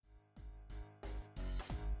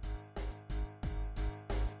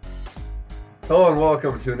Hello and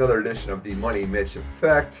welcome to another edition of the Money Mitch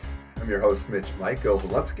Effect. I'm your host, Mitch Michaels,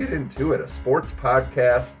 and let's get into it. A sports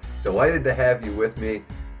podcast. Delighted to have you with me.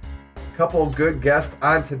 A couple of good guests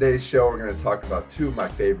on today's show. We're going to talk about two of my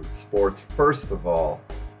favorite sports. First of all,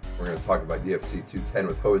 we're going to talk about UFC 210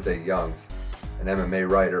 with Jose Youngs, an MMA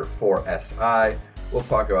writer for SI. We'll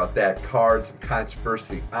talk about that card, some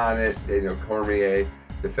controversy on it. Daniel Cormier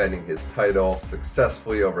defending his title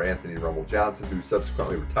successfully over Anthony Rumble Johnson, who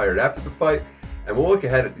subsequently retired after the fight. And we'll look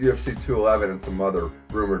ahead at UFC 211 and some other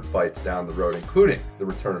rumored fights down the road, including the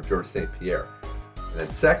return of Georges St-Pierre. And then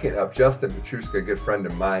second up, Justin Petruska, a good friend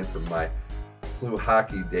of mine from my SLU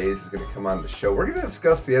hockey days, is going to come on the show. We're going to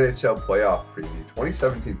discuss the NHL playoff preview,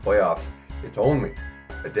 2017 playoffs. It's only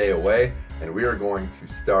a day away, and we are going to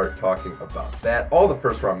start talking about that. All the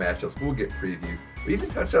first round matchups we'll get previewed. We even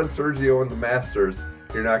touch on Sergio and the Masters.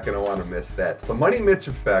 You're not going to want to miss that. It's the Money Mitch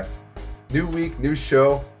Effect. New week, new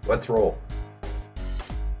show. Let's roll.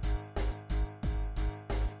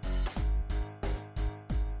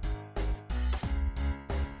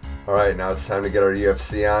 All right, now it's time to get our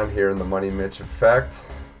UFC on here in the Money Mitch Effect.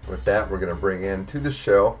 With that, we're going to bring in to the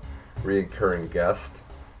show recurring guest,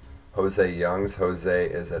 Jose Youngs. Jose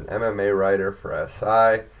is an MMA writer for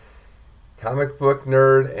SI, comic book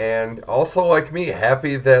nerd, and also, like me,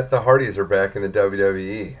 happy that the Hardys are back in the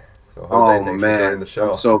WWE. So, Jose, thanks for joining the show.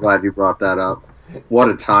 I'm so glad you brought that up. What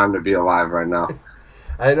a time to be alive right now.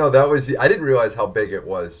 I know, I didn't realize how big it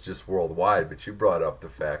was just worldwide, but you brought up the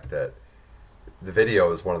fact that the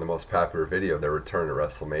video is one of the most popular video, their return to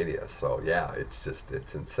WrestleMania. So, yeah, it's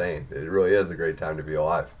insane. It really is a great time to be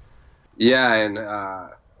alive. Yeah, and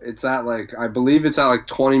it's at I believe it's at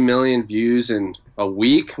 20 million views in a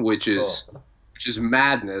week, which is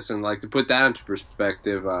madness. And to put that into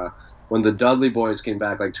perspective, when the Dudley Boys came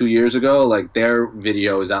back 2 years ago, their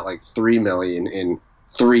video is at 3 million in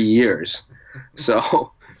 3 years.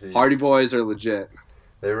 So, Hardy Boys are legit.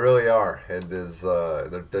 They really are. And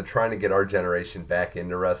they're trying to get our generation back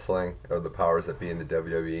into wrestling, or the powers that be in the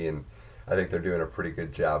WWE, and I think they're doing a pretty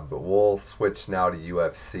good job. But we'll switch now to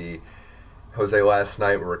UFC. Jose, last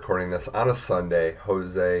night, we're recording this on a Sunday.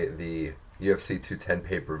 Jose, the UFC 210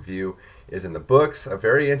 pay-per-view is in the books. A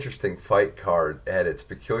very interesting fight card. It had its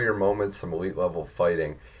peculiar moments, some elite-level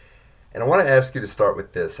fighting. And I want to ask you to start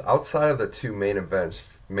with this. Outside of the two main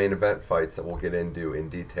event fights that we'll get into in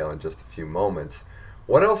detail in just a few moments,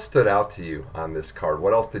 what else stood out to you on this card?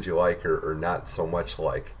 What else did you like or not so much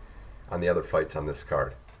like on the other fights on this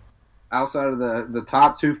card? Outside of the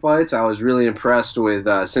top two fights, I was really impressed with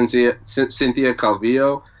Cynthia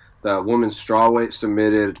Calvillo, the women's strawweight,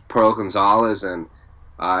 submitted Pearl Gonzalez, and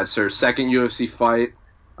it's her second UFC fight.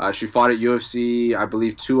 She fought at UFC, I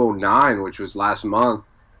believe, 209, which was last month.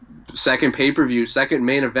 Second pay-per-view, second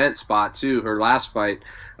main event spot, too. Her last fight,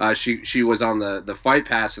 she was on the Fight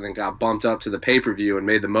Pass and then got bumped up to the pay-per-view and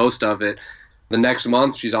made the most of it. The next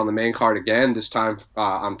month, she's on the main card again, this time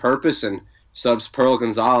on purpose, and subs Pearl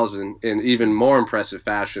Gonzalez in even more impressive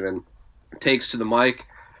fashion and takes to the mic,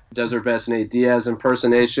 does her best Nate Diaz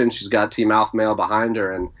impersonation. She's got Team Alpha Male behind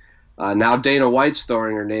her, and now Dana White's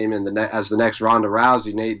throwing her name in as the next Ronda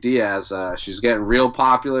Rousey, Nate Diaz. She's getting real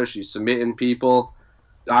popular. She's submitting people.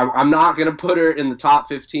 I'm not going to put her in the top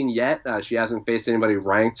 15 yet. She hasn't faced anybody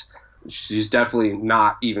ranked. She's definitely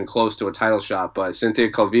not even close to a title shot, but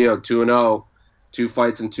Cynthia Calvillo, 2-0, 2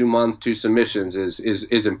 fights in 2 months, 2 submissions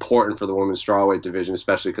is important for the women's strawweight division,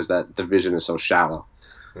 especially because that division is so shallow.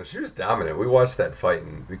 Well, she was dominant. We watched that fight,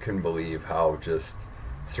 and we couldn't believe how just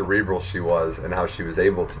cerebral she was and how she was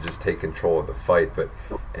able to just take control of the fight. But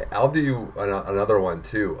I'll do you another one,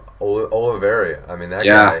 too. Oliveira. I mean, that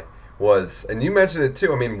guy was, and you mentioned it,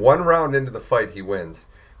 too. I mean, 1 round into the fight, he wins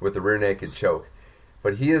with the rear naked choke.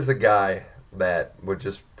 But he is the guy that would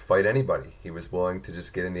just fight anybody. He was willing to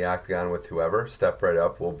just get in the octagon with whoever, step right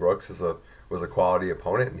up. Will Brooks was a quality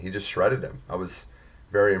opponent, and he just shredded him. I was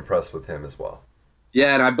very impressed with him as well.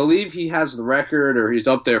 Yeah, and I believe he has the record, or he's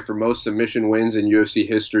up there for most submission wins in UFC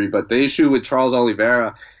history. But the issue with Charles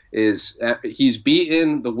Oliveira is he's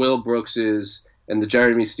beaten the Will Brookses and the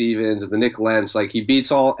Jeremy Stevens and the Nick Lentz. He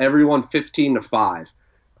beats everyone 15-5,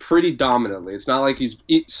 pretty dominantly. It's not like he's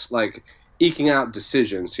eking out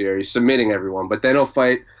decisions here. He's submitting everyone, but then he'll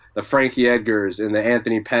fight the Frankie Edgars and the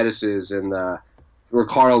Anthony Pettises and the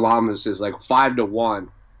Ricardo Lamases 5-1,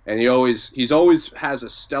 and he's always has a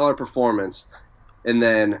stellar performance, and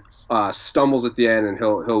then stumbles at the end and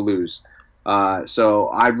he'll lose. So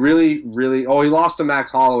I really he lost to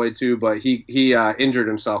Max Holloway too, but he injured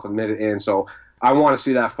himself a minute in. So I want to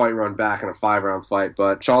see that fight run back in a 5-round fight.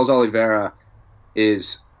 But Charles Oliveira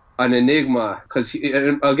is an enigma because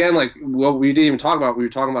again, what we didn't even talk about, we were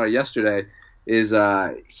talking about it yesterday. is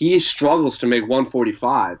he struggles to make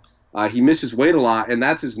 145. He misses weight a lot, and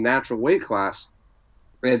that's his natural weight class.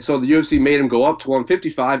 And so the UFC made him go up to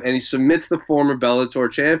 155, and he submits the former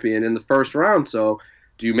Bellator champion in the first round. So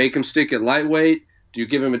do you make him stick at lightweight? Do you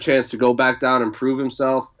give him a chance to go back down and prove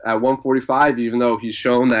himself at 145, even though he's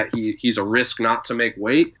shown that he's a risk not to make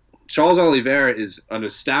weight? Charles Oliveira is an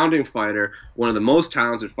astounding fighter, one of the most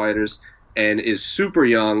talented fighters, and is super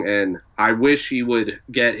young. And I wish he would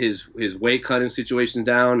get his weight cutting situation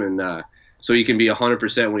down, and so he can be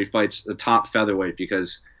 100% when he fights the top featherweight,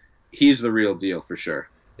 because he's the real deal for sure.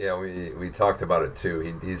 Yeah, we talked about it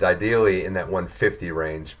too. He's ideally in that 150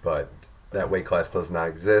 range, but that weight class does not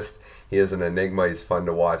exist. He is an enigma. He's fun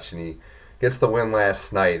to watch, and he gets the win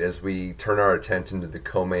last night. As we turn our attention to the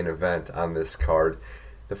co-main event on this card,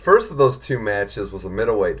 the first of those two matches was a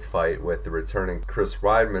middleweight fight with the returning Chris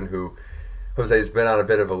Weidman, who Jose's been on a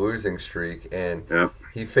bit of a losing streak, and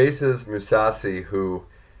he faces Mousasi, who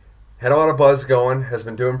had a lot of buzz going, has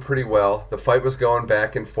been doing pretty well. The fight was going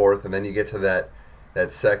back and forth, and then you get to that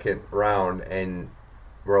second round, and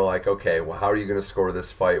we're like, okay, well, how are you going to score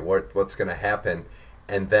this fight? What's going to happen?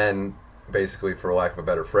 And then, basically, for lack of a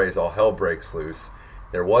better phrase, all hell breaks loose.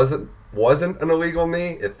 There wasn't an illegal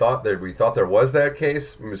knee. We thought there was that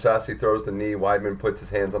case. Mousasi throws the knee. Weidman puts his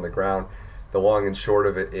hands on the ground. The long and short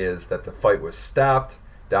of it is that the fight was stopped.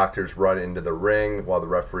 Doctors run into the ring while the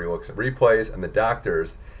referee looks at replays, and the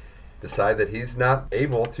doctors decide that he's not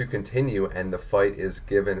able to continue, and the fight is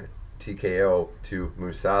given TKO to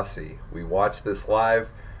Mousasi. We watched this live.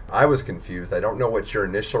 I was confused. I don't know what your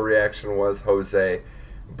initial reaction was, Jose,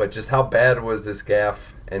 but just how bad was this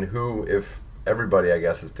gaffe, and who, if everybody, I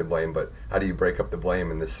guess, is to blame, but how do you break up the blame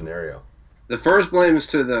in this scenario? The first blame is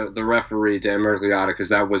to the referee, Dan Mergliotta, because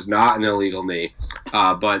that was not an illegal knee.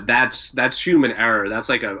 But that's human error. That's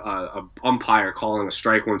like a umpire calling a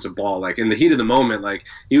strike when it's a ball. Like, in the heat of the moment, like,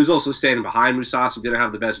 he was also standing behind Mousasi, didn't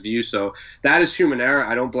have the best view. So that is human error.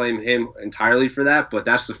 I don't blame him entirely for that, but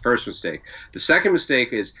that's the first mistake. The second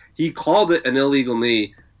mistake is he called it an illegal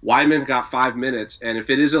knee. Weidman got 5 minutes, and if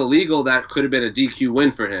it is illegal, that could have been a DQ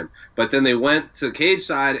win for him. But then they went to the cage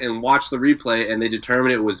side and watched the replay, and they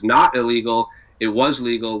determined it was not illegal. It was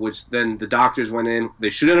legal, which then the doctors went in. They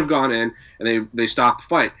shouldn't have gone in, and they stopped the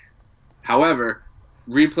fight. However,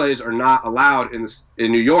 replays are not allowed in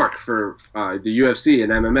New York for the UFC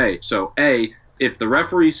and MMA. So, if the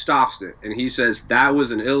referee stops it and he says, that was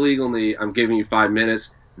an illegal knee, I'm giving you 5 minutes,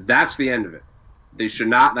 that's the end of it. They should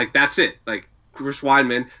not, that's it. Chris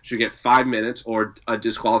Weidman should get 5 minutes or a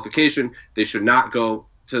disqualification. They should not go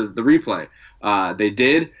to the replay. They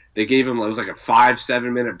did. They gave him, it was like a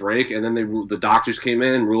 5-7 minute break, and then the doctors came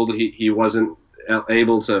in and ruled he wasn't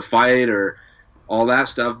able to fight or all that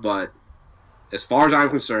stuff. But as far as I'm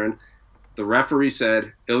concerned, the referee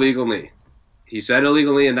said illegal knee. He said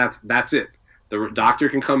illegal knee, and that's it. The doctor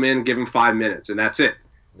can come in and give him 5 minutes, and that's it.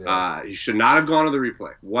 Yeah. He should not have gone to the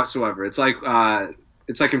replay whatsoever. It's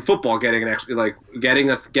like in football getting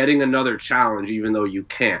another challenge even though you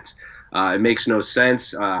can't. It makes no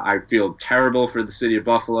sense. I feel terrible for the city of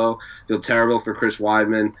Buffalo. I feel terrible for Chris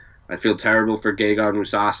Weidman. I feel terrible for Gegard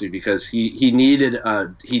Mousasi, because he needed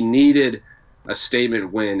a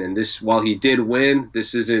statement win, and while he did win,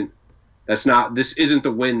 this isn't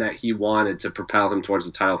the win that he wanted to propel him towards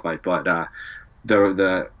the title fight. But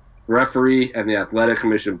the referee and the athletic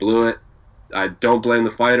commission blew it. I don't blame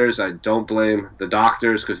the fighters. I don't blame the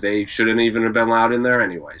doctors, because they shouldn't even have been allowed in there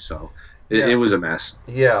anyway. So it was a mess.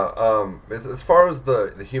 Yeah. As far as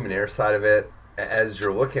the human error side of it, as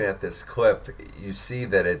you're looking at this clip, you see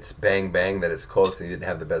that it's bang, bang, that it's close, and you didn't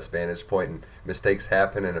have the best vantage point, and mistakes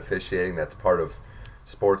happen in officiating. That's part of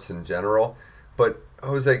sports in general. But,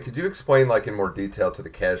 Jose, could you explain, in more detail to the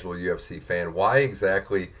casual UFC fan, why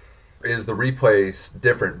exactly is the replay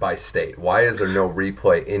different by state? Why is there no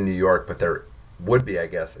replay in New York, but there would be, I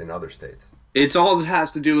guess, in other states? It all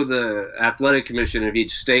has to do with the athletic commission of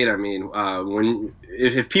each state. I mean,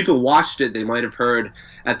 if people watched it, they might have heard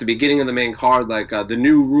at the beginning of the main card, the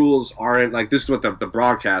new rules aren't, this is what the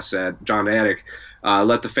broadcast said, John Anik,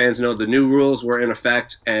 let the fans know the new rules were in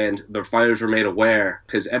effect and the fighters were made aware.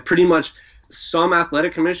 Because pretty much some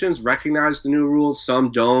athletic commissions recognize the new rules,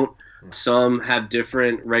 some don't. Some have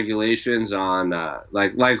different regulations on,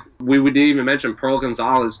 we would even mention Pearl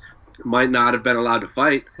Gonzalez might not have been allowed to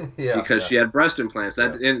fight because she had breast implants. They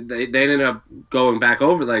ended up going back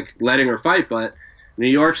over, letting her fight. But New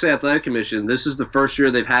York State Athletic Commission, this is the first year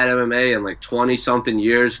they've had MMA in 20-something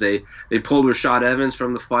years. They pulled Rashad Evans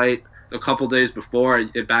from the fight a couple days before,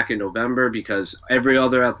 back in November, because every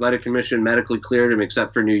other athletic commission medically cleared him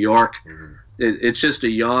except for New York. Mm-hmm. It's just a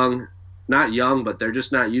young not young, but they're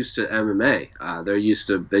just not used to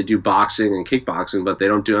MMA. They do boxing and kickboxing, but they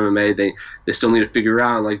don't do MMA. They still need to figure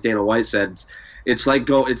out. Like Dana White said, it's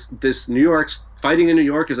this New York fighting in New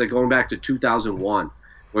York is like going back to 2001,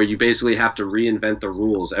 where you basically have to reinvent the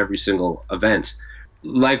rules every single event.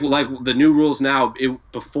 Like the new rules now,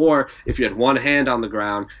 before, if you had one hand on the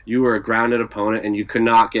ground, you were a grounded opponent and you could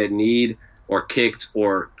not get kneed or kicked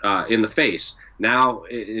or in the face. Now,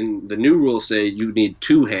 in the new rules, say you need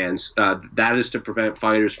two hands. That is to prevent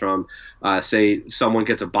fighters from, say, someone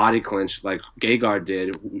gets a body clinch like Gegard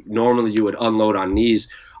did. Normally, you would unload on knees.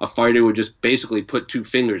 A fighter would just basically put two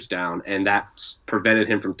fingers down, and that prevented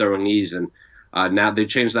him from throwing knees. And now they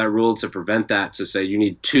changed that rule to prevent that, to say you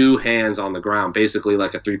need two hands on the ground, basically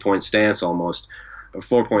like a 3-point stance almost, a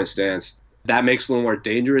 4-point stance. That makes it a little more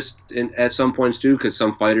dangerous at some points too, because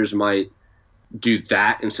some fighters might do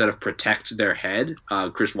that instead of protect their head.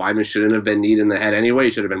 Chris Weidman shouldn't have been kneed in the head anyway.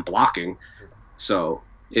 He should have been blocking. So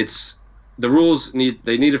it's the rules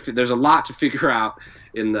there's a lot to figure out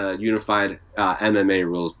in the unified MMA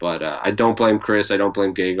rules, but I don't blame Chris. I don't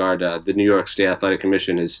blame Gegard. The New York State Athletic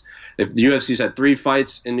Commission if the UFC's had 3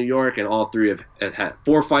 fights in New York and all 3 have had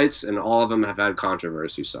 4 fights and all of them have had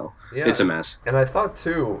controversy, so yeah, it's a mess. And I thought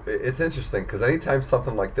too, it's interesting because anytime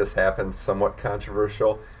something like this happens, somewhat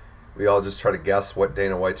controversial, we all just try to guess what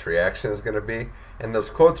Dana White's reaction is going to be. And those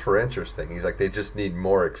quotes were interesting. He's like, they just need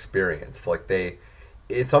more experience.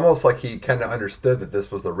 It's almost like he kind of understood that this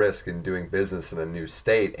was the risk in doing business in a new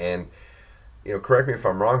state. And, correct me if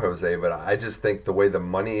I'm wrong, Jose, but I just think the way the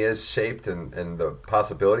money is shaped and the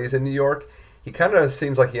possibilities in New York, he kind of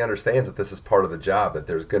seems like he understands that this is part of the job, that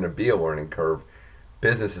there's going to be a learning curve.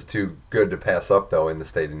 Business is too good to pass up, though, in the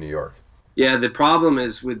state of New York. Yeah, the problem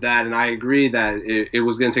is with that, and I agree that it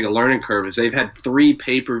was going to take a learning curve, is they've had 3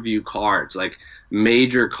 pay-per-view cards, like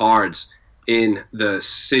major cards in the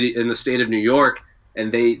state of New York,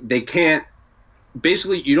 and they can't.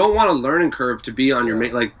 Basically, you don't want a learning curve to be on your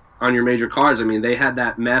major cards. I mean, they had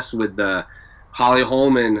that mess with the Holly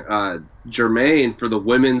Holm and Germaine for the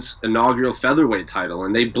women's inaugural featherweight title,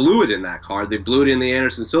 and they blew it in that card. They blew it in the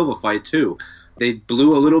Anderson Silva fight too. They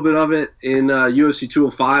blew a little bit of it in UFC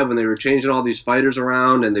 205 when they were changing all these fighters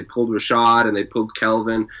around, and they pulled Rashad and they pulled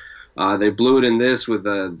Kelvin. They blew it in this with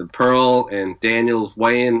the Pearl and Daniels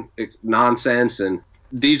weigh-in nonsense, and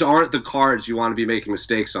these aren't the cards you want to be making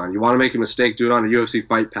mistakes on. You want to make a mistake, do it on a UFC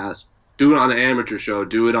Fight Pass. Do it on an amateur show.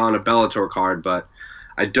 Do it on a Bellator card, but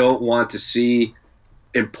I don't want to see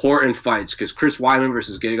important fights, because Chris Weidman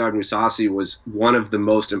versus Gegard Mousasi was one of the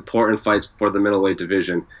most important fights for the middleweight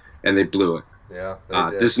division, and they blew it. Yeah,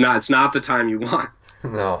 it's not the time you want.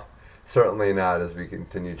 No, certainly not. As we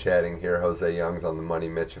continue chatting here, Jose Young's on the Money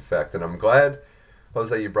Mitch Effect, and I'm glad,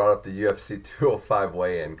 Jose, you brought up the UFC 205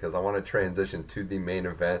 weigh-in, because I want to transition to the main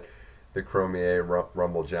event, the Cormier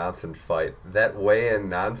Rumble Johnson fight. That weigh-in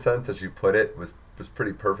nonsense, as you put it, was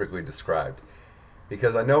pretty perfectly described,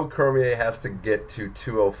 because I know Cormier has to get to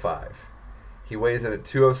 205. He weighs in at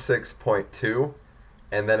 206.2.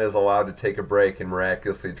 and then is allowed to take a break and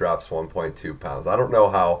miraculously drops 1.2 pounds. I don't know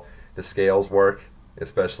how the scales work,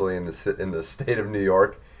 especially in the state of New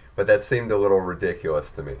York, but that seemed a little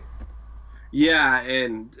ridiculous to me. Yeah,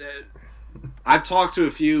 and I've talked to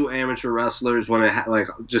a few amateur wrestlers when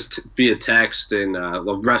just via text, and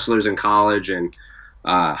wrestlers in college and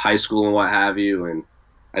high school and what have you, and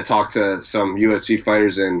I talked to some UFC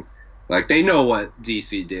fighters, and they know what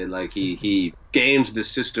DC did. He games the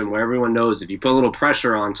system where everyone knows if you put a little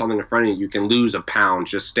pressure on something in front of you, you can lose a pound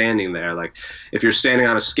just standing there. If you're standing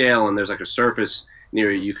on a scale and there's a surface near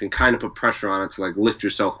you, you can kind of put pressure on it to lift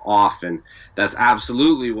yourself off, and that's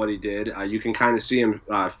absolutely what he did. You can kind of see him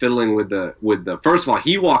fiddling with the. First of all,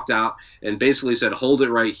 he walked out and basically said, "Hold it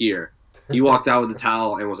right here." He walked out with the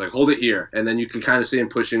towel and was like, "Hold it here," and then you can kind of see him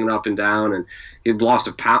pushing it up and down, and he lost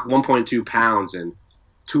 1.2 pounds in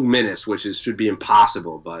 2 minutes, which should be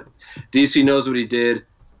impossible. But DC knows what he did.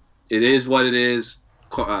 It is what it is.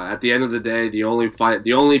 At the end of the day, the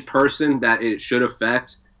only person that it should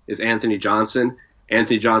affect is Anthony Johnson.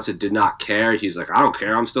 Anthony Johnson did not care. He's like, "I don't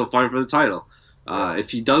care. I'm still fighting for the title."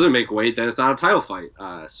 If he doesn't make weight, then it's not a title fight.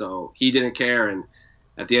 So he didn't care, and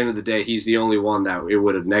at the end of the day, he's the only one that it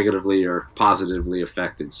would have negatively or positively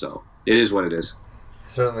affected. So it is what it is.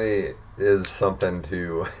 Certainly is something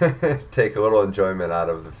to take a little enjoyment out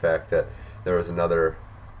of, the fact that there was another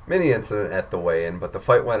mini incident at the weigh-in, but the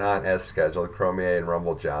fight went on as scheduled, Cormier and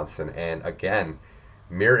Rumble Johnson, and again,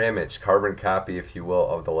 mirror image, carbon copy, if you will,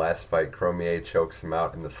 of the last fight. Cormier chokes him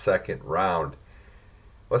out in the second round.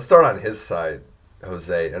 Let's start on his side,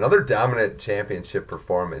 Jose. Another dominant championship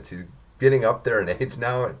performance. He's getting up there in age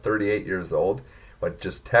now at 38 years old, but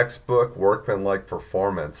just textbook workmanlike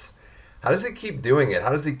performance. How does he keep doing it?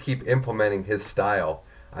 How does he keep implementing his style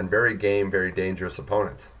on very very dangerous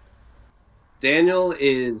opponents? Daniel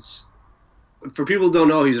is, for people who don't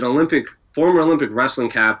know, he's an former Olympic wrestling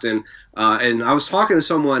captain. And I was talking to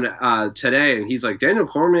someone today, and he's like, Daniel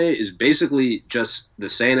Cormier is basically just the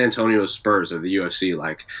San Antonio Spurs of the UFC.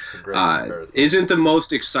 Like, isn't the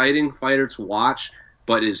most exciting fighter to watch,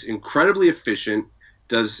 but is incredibly efficient,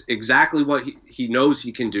 does exactly what he knows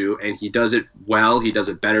he can do, and he does it well. He does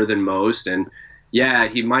it better than most. And yeah,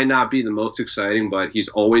 he might not be the most exciting, but he's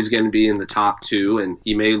always going to be in the top two, and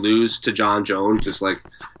he may lose to John Jones, just like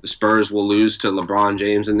the Spurs will lose to LeBron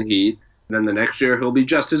James and the Heat. And then the next year he'll be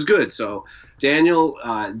just as good. So Daniel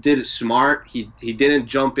did it smart. He didn't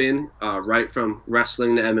jump in right from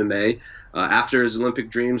wrestling to MMA. After his Olympic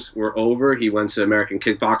dreams were over, he went to American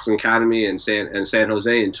Kickboxing Academy in San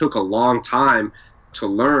Jose and took a long time to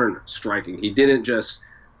learn striking. He didn't just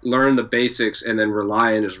learn the basics and then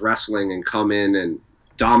rely on his wrestling and come in and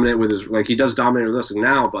dominate with his, like he does dominate with wrestling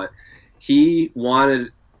now, but he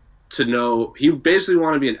wanted to know, he basically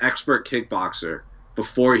wanted to be an expert kickboxer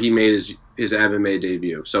before he made his MMA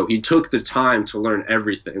debut. So he took the time to learn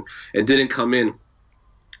everything and didn't come in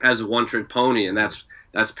as a one-trick pony, and that's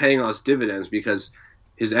paying us dividends because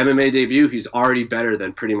his MMA debut, he's already better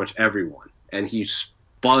than pretty much everyone. And he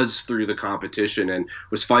buzzed through the competition and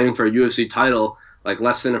was fighting for a UFC title like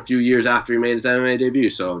less than a few years after he made his MMA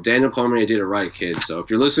debut. So Daniel Cormier did it right, kids. So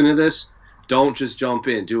if you're listening to this, don't just jump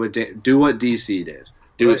in. Do what DC did.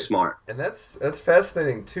 Do it smart. And that's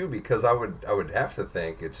fascinating too, because I would have to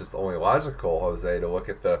think it's just only logical, Jose, to look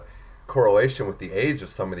at the correlation with the age of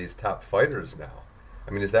some of these top fighters now.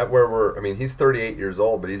 I mean, is that where he's 38 years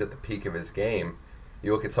old, but he's at the peak of his game.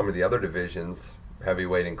 You look at some of the other divisions,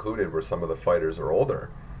 heavyweight included, where some of the fighters are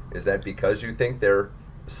older. Is that because you think they're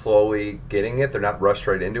slowly getting it? They're not rushed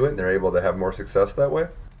right into it and they're able to have more success that way?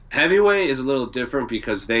 Heavyweight is a little different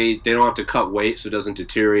because they don't have to cut weight, so it doesn't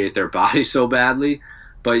deteriorate their body so badly.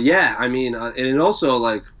 But yeah, I mean, and also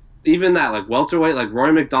like even that, like welterweight, like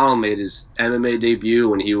Rory McDonald made his MMA debut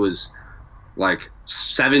when he was like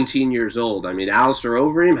 17 years old. I mean, Alistair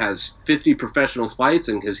Overeem has 50 professional fights,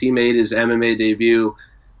 and because he made his MMA debut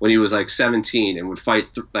when he was like 17 and would fight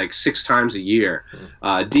like 6 times a year.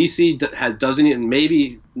 DC doesn't even,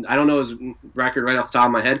 maybe, I don't know his record right off the top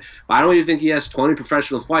of my head, but I don't even think he has 20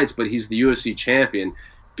 professional fights, but he's the UFC champion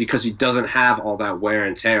because he doesn't have all that wear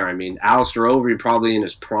and tear. I mean, Alistair Overeem probably in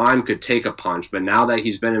his prime could take a punch, but now that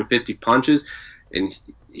he's been in 50 punches and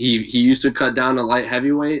he used to cut down to light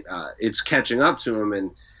heavyweight, it's catching up to him, and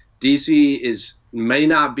DC may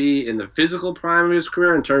not be in the physical prime of his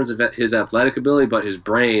career in terms of his athletic ability, but his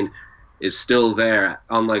brain is still there,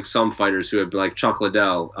 unlike some fighters who have been like Chuck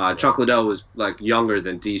Liddell. Chuck Liddell was like younger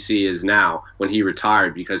than DC is now when he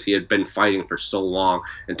retired because he had been fighting for so long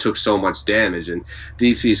and took so much damage. And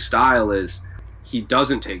DC's style is he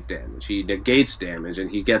doesn't take damage. He negates damage,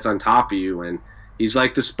 and he gets on top of you. And he's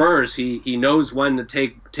like the Spurs. He knows when to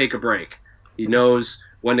take a break. He knows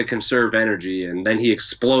when to conserve energy, and then he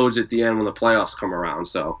explodes at the end when the playoffs come around.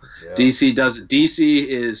 So yeah. DC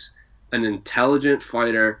is an intelligent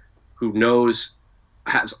fighter who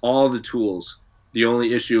has all the tools. The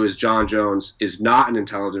only issue is John Jones is not an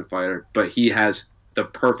intelligent fighter, but he has the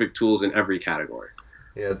perfect tools in every category.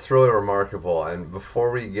 Yeah, it's really remarkable. And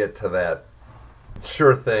before we get to that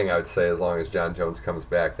sure thing, I would say, as long as John Jones comes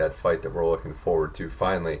back, that fight that we're looking forward to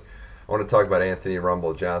finally, I want to talk about Anthony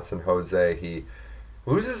Rumble Johnson. Jose, he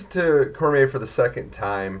loses to Cormier for the second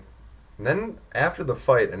time, and then after the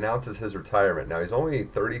fight announces his retirement. Now, he's only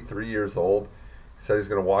 33 years old. He said he's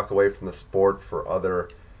going to walk away from the sport for other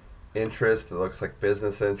interests. It looks like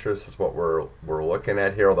business interests is what we're looking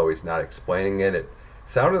at here, although he's not explaining it. It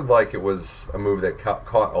sounded like it was a move that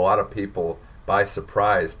caught a lot of people by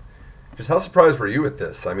surprise. Just how surprised were you with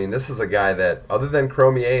this? I mean, this is a guy that, other than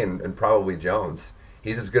Cormier and probably Jones,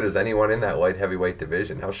 he's as good as anyone in that light heavyweight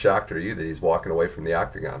division. How shocked are you that he's walking away from the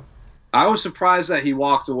octagon? I was surprised that he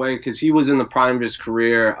walked away because he was in the prime of his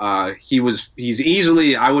career. He's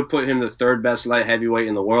easily, I would put him the third best light heavyweight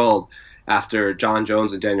in the world after John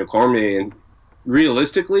Jones and Daniel Cormier. And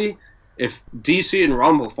realistically, if DC and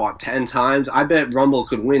Rumble fought 10 times, I bet Rumble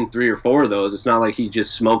could win 3 or 4 of those. It's not like he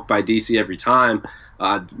just smoked by DC every time.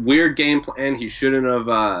 Weird game plan. He shouldn't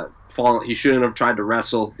have tried to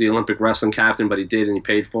wrestle the Olympic wrestling captain, but he did, and he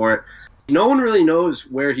paid for it. No one really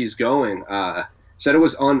knows where he's going. Said it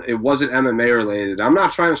wasn't MMA related. I'm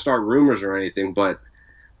not trying to start rumors or anything, but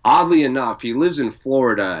oddly enough, he lives in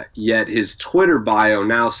Florida, yet his Twitter bio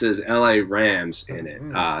now says LA Rams in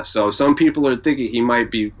it. So some people are thinking he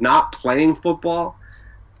might be not playing football,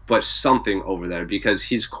 but something over there, because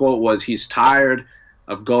his quote was he's tired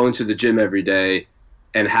of going to the gym every day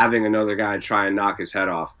and having another guy try and knock his head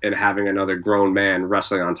off and having another grown man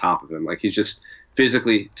wrestling on top of him. Like, he's just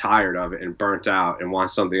physically tired of it and burnt out and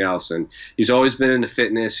wants something else. And he's always been into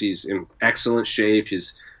fitness. He's in excellent shape.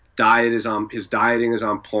 His dieting is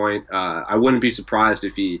on point. I wouldn't be surprised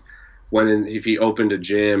if he opened a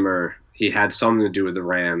gym or he had something to do with the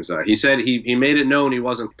Rams. He said he made it known he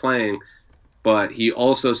wasn't playing, but he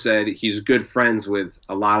also said he's good friends with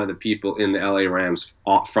a lot of the people in the LA Rams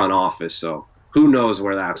front office. So who knows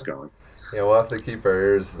where that's going. Yeah, we'll have to keep our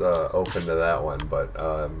ears open to that one. But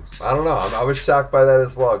I don't know. I was shocked by that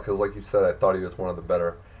as well because, like you said, I thought he was one of the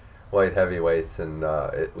better light heavyweights, and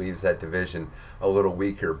it leaves that division a little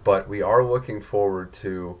weaker. But we are looking forward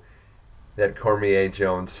to that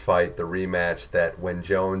Cormier-Jones fight, the rematch, that when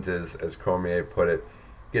Jones is, as Cormier put it,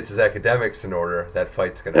 gets his academics in order, that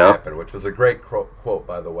fight's going to happen, which was a great quote,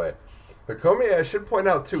 by the way. But Cormier, I should point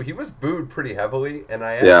out, too, he was booed pretty heavily, and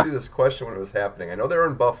I asked you this question when it was happening. I know they were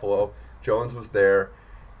in Buffalo. Jones was there.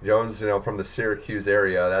 Jones, from the Syracuse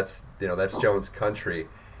area, that's Jones' country.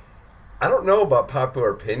 I don't know about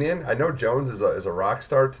popular opinion. I know Jones is a rock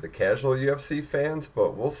star to the casual UFC fans,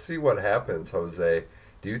 but we'll see what happens, Jose.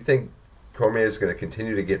 Do you think Cormier is going to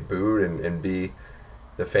continue to get booed and be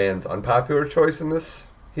the fans' unpopular choice in this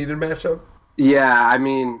heated matchup? Yeah, I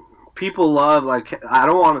mean, people love, I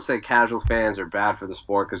don't want to say casual fans are bad for the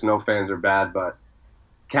sport because no fans are bad, but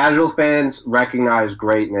casual fans recognize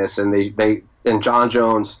greatness, and and Jon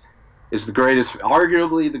Jones is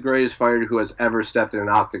arguably the greatest fighter who has ever stepped in an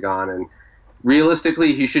octagon, and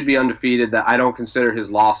realistically, he should be undefeated. That I don't consider his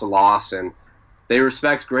loss a loss, and they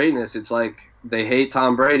respect greatness. It's like they hate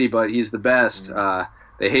Tom Brady, but he's the best.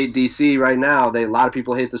 They hate DC right now. A lot of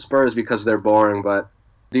people hate the Spurs because they're boring, but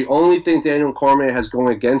the only thing Daniel Cormier has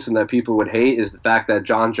going against him that people would hate is the fact that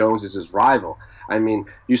Jon Jones is his rival. I mean,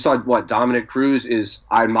 you saw Dominic Cruz is,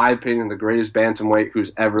 in my opinion, the greatest bantamweight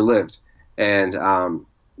who's ever lived. And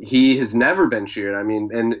he has never been cheered. I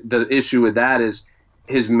mean, and the issue with that is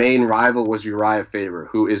his main rival was Uriah Faber,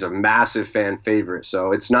 who is a massive fan favorite.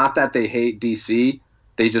 So it's not that they hate DC.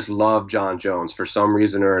 They just love Jon Jones for some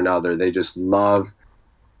reason or another. They just love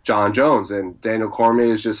Jon Jones, and Daniel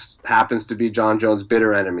Cormier just happens to be Jon Jones'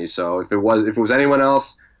 bitter enemy. So if it was anyone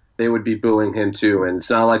else, they would be booing him too. And it's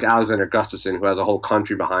not like Alexander Gustafsson, who has a whole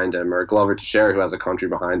country behind him, or Glover Teixeira, who has a country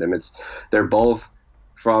behind him. They're both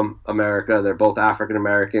from America. They're both African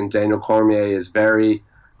American. Daniel Cormier is very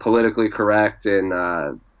politically correct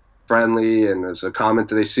and friendly, and there's a comment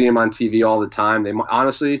that they see him on TV all the time.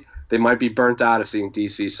 They might be burnt out of seeing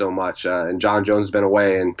DC so much. And Jon Jones has been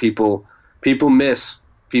away, and people miss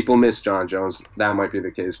Jon Jones. That might be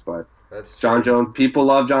the case, but that's true. Jon Jones, people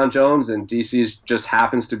love Jon Jones, and DC just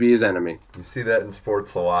happens to be his enemy. You see that in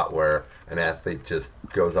sports a lot, where an athlete just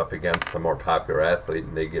goes up against a more popular athlete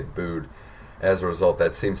and they get booed. As a result,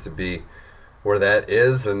 that seems to be where that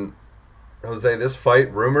is. And Jose, this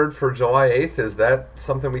fight rumored for July 8th, is that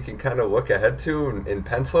something we can kind of look ahead to in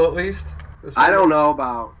pencil at least? I don't know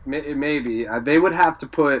about it. Maybe they would have to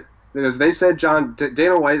put, because they said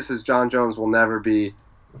Dana White says Jon Jones will never be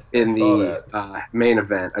in the main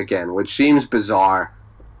event again, which seems bizarre.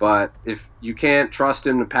 But if you can't trust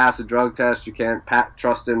him to pass a drug test, you can't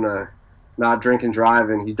trust him to not drink and drive,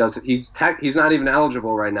 and he's not even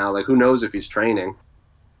eligible right now. Like, who knows if he's training?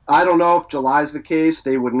 I don't know if July's the case.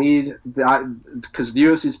 They would need because the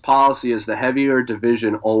UFC's policy is the heavier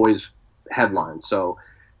division always headlines. So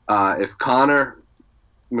if Conor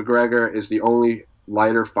McGregor is the only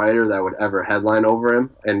lighter fighter that would ever headline over him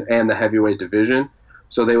and the heavyweight division,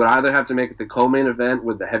 so they would either have to make it the co-main event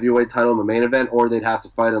with the heavyweight title in the main event, or they'd have to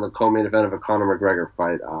fight in the co-main event of a Conor McGregor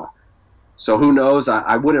fight. So who knows?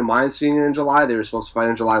 I wouldn't mind seeing it in July. They were supposed to fight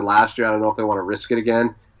in July last year. I don't know if they want to risk it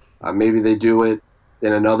again. Maybe they do it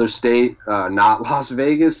in another state, not Las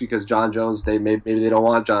Vegas, because Jon Jones, maybe they don't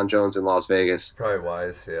want Jon Jones in Las Vegas. Probably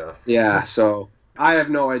wise, yeah. Yeah, so I have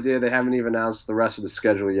no idea. They haven't even announced the rest of the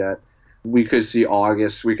schedule yet. We could see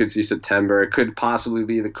August. We could see September. It could possibly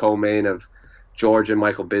be the co-main of George and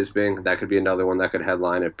Michael Bisping. That could be another one that could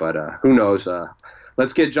headline it, but who knows?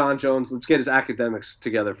 Let's get Jon Jones, let's get his academics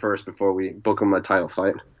together first before we book him a title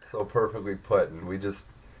fight. So perfectly put, and we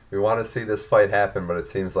want to see this fight happen, but it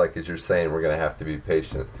seems like, as you're saying, we're going to have to be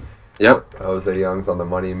patient. Yep. Jose Young's on the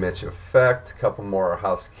Money Mitch Effect. A couple more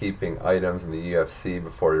housekeeping items in the UFC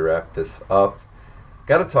before we wrap this up.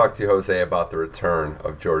 Got to talk to you, Jose, about the return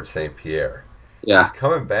of George St. Pierre. Yeah. He's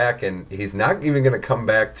coming back, and he's not even going to come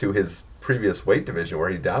back to his previous weight division where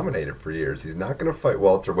he dominated for years. He's not going to fight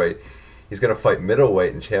welterweight. He's going to fight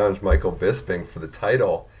middleweight and challenge Michael Bisping for the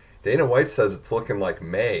title. Dana White says it's looking like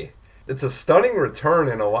May. It's a stunning return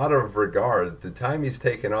in a lot of regards. The time he's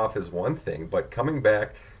taken off is one thing, but coming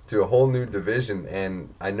back to a whole new division,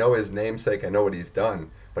 and I know his namesake, I know what he's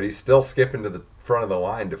done, but he's still skipping to the front of the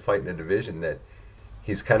line to fight in a division that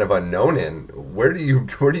he's kind of unknown in. Where do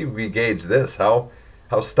you gauge this? How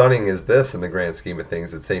stunning is this in the grand scheme of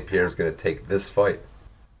things that St. Pierre is going to take this fight?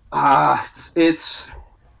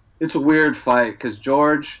 It's a weird fight because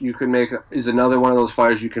George, is another one of those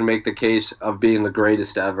fighters you can make the case of being the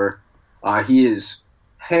greatest ever. He is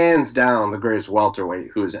hands down the greatest welterweight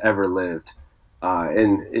who has ever lived.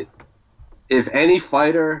 If any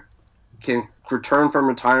fighter can return from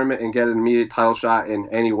retirement and get an immediate title shot in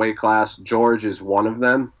any weight class, George is one of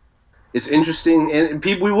them. It's interesting, and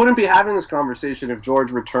we wouldn't be having this conversation if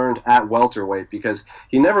George returned at welterweight because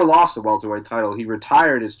he never lost the welterweight title. He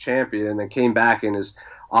retired as champion and then came back and is,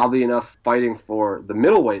 oddly enough, fighting for the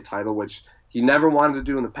middleweight title, which he never wanted to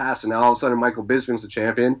do in the past, and now all of a sudden Michael Bisping's the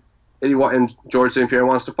champion, and George St. Pierre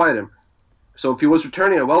wants to fight him. So if he was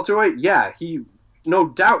returning at welterweight, yeah, he no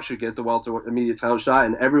doubt should get the welterweight immediate title shot,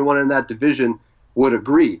 and everyone in that division would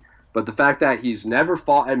agree. But the fact that he's never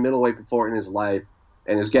fought at middleweight before in his life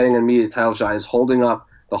and is getting an immediate title shot is holding up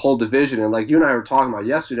the whole division. And like you and I were talking about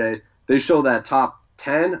yesterday, they show that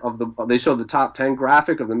they showed the top 10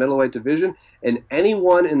 graphic of the middleweight division, and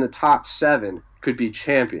anyone in the top 7 could be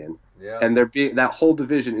champion. Yeah. And that whole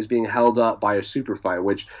division is being held up by a super fight,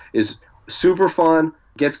 which is super fun,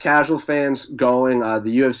 gets casual fans going.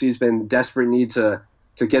 The UFC's been in desperate need to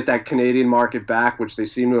get that Canadian market back, which they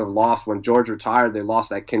seem to have lost. When George retired, they lost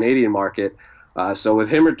that Canadian market. So with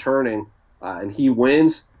him returning and he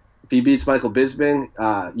wins, if he beats Michael Bisping,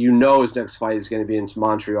 his next fight is going to be in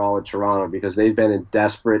Montreal or Toronto because they've been in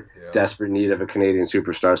desperate need of a Canadian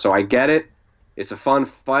superstar. So I get it. It's a fun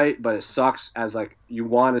fight, but it sucks as you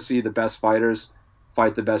want to see the best fighters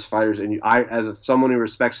fight the best fighters. And as someone who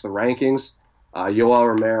respects the rankings, Yoel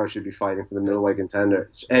Romero should be fighting for the middleweight contender.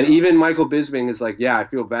 And even Michael Bisping is I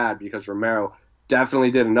feel bad because Romero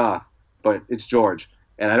definitely did enough, but it's George.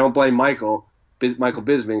 And I don't blame Michael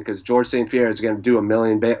Bisping because George St. Pierre is going to do a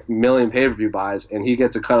million pay-per-view buys, and he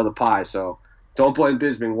gets a cut of the pie. So don't blame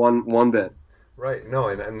Bisping one bit. Right. No,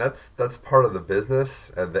 and that's part of the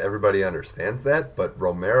business. Everybody understands that. But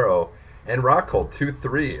Romero and Rockhold,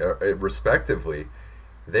 2-3, respectively,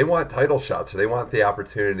 they want title shots, or they want the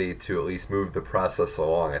opportunity to at least move the process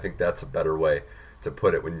along. I think that's a better way to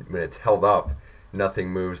put it. When it's held up, nothing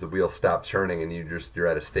moves, the wheels stop churning, and you're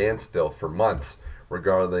at a standstill for months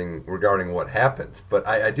regarding what happens. But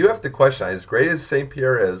I do have to question, as great as St.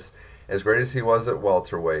 Pierre is, as great as he was at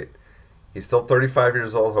welterweight, he's still 35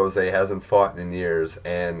 years old, Jose, hasn't fought in years,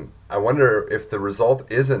 and I wonder if the result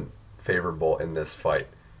isn't favorable in this fight.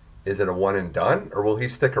 Is it a one and done, or will he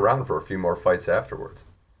stick around for a few more fights afterwards?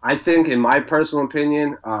 I think, in my personal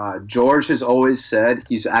opinion, George has always said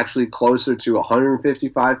he's actually closer to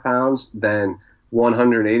 155 pounds than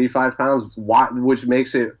 185 pounds, which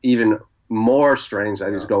makes it even more strange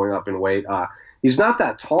that he's going up in weight. He's not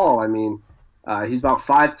that tall. I mean, he's about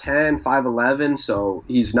 5'10", 5'11", so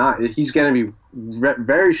he's going to be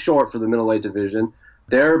very short for the middleweight division.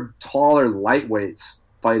 They're taller lightweights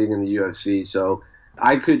fighting in the UFC, so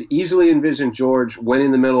I could easily envision George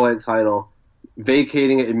winning the middleweight title,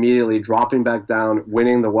 vacating it immediately, dropping back down,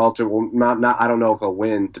 winning the welter. Well, not. I don't know if he'll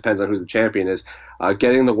win. Depends on who the champion is.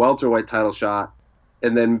 Getting the welterweight title shot,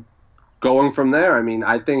 and then going from there. I mean,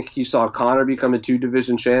 I think he saw Conor become a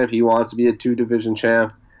 2-division champ. He wants to be a 2-division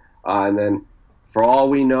champ, and then for all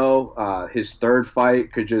we know, his third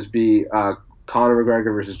fight could just be Conor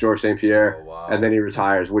McGregor versus George St. Pierre, and then he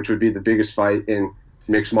retires, which would be the biggest fight in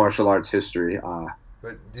mixed martial arts history.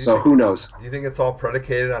 Who knows? Do you think it's all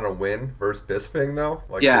predicated on a win versus Bisping, though?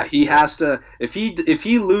 He has to. If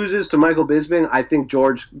he loses to Michael Bisping, I think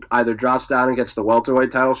George either drops down and gets the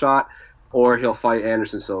welterweight title shot, or he'll fight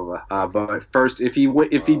Anderson Silva. But first, if he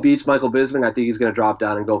beats Michael Bisping, I think he's going to drop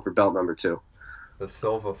down and go for belt number 2. The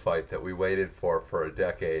Silva fight that we waited for a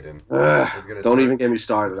decade, and don't even get me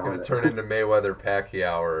started on it. It's going to turn into Mayweather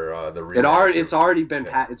Pacquiao or the rematch. It's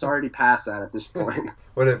already past that at this point.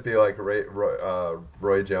 Would it be like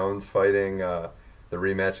Roy Jones fighting the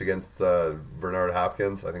rematch against Bernard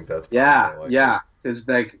Hopkins? I think that's because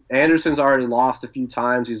Anderson's already lost a few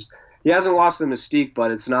times. He hasn't lost the mystique, but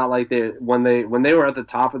it's not like when they were at the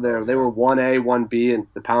top of they were 1A, 1B, and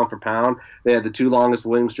the pound for pound. They had the 2 longest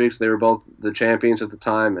winning streaks. They were both the champions at the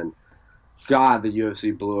time, and God, the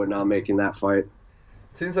UFC blew it not making that fight.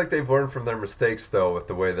 It seems like they've learned from their mistakes, though, with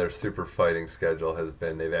the way their super fighting schedule has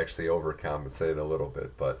been. They've actually overcompensated a little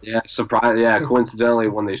bit, but coincidentally,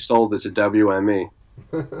 when they sold it to WME.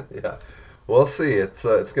 Yeah. We'll see. It's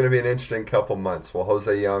going to be an interesting couple months. Well,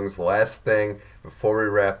 Jose Young's last thing before we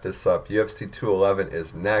wrap this up, UFC 211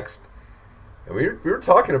 is next. And we were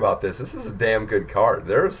talking about this. This is a damn good card.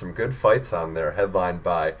 There are some good fights on there, headlined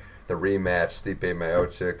by the rematch, Stipe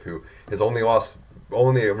Miocic, who has only lost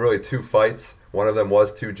really 2 fights. One of them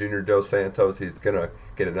was to Junior Dos Santos. He's going to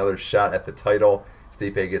get another shot at the title.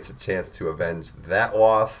 Stipe gets a chance to avenge that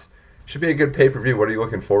loss. Should be a good pay-per-view. What are you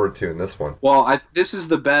looking forward to in this one? Well, this is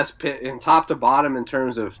the best pit in top to bottom in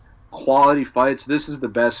terms of quality fights. This is the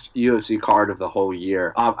best UFC card of the whole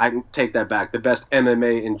year. I can take that back. The best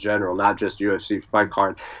MMA in general, not just UFC fight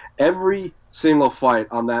card. Every single fight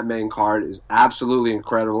on that main card is absolutely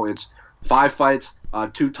incredible. It's 5 fights,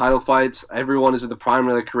 2 title fights. Everyone is at the prime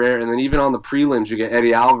of their career. And then even on the prelims, you get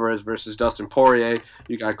Eddie Alvarez versus Dustin Poirier.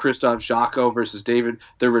 You got Christoph Jocko versus the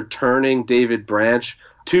returning David Branch,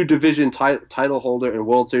 2 division title holder in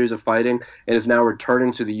World Series of Fighting, and is now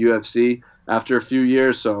returning to the UFC after a few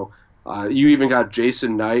years. So you even got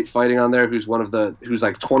Jason Knight fighting on there, who's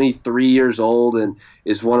like 23 years old and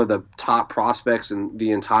is one of the top prospects in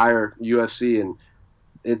the entire UFC. And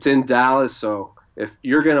it's in Dallas, so if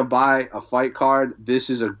you're going to buy a fight card,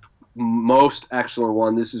 this is a most excellent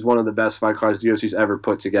one. This is one of the best fight cards the UFC's ever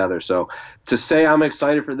put together. So to say I'm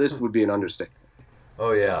excited for this would be an understatement.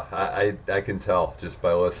 Oh, yeah. I can tell just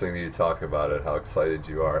by listening to you talk about it how excited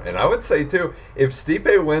you are. And I would say, too, if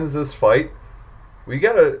Stipe wins this fight,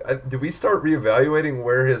 do we start reevaluating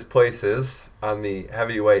where his place is on the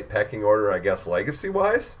heavyweight pecking order, I guess,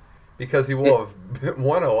 legacy-wise? Because he will have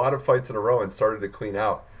won a lot of fights in a row and started to clean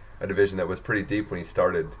out a division that was pretty deep when he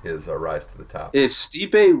started his rise to the top. If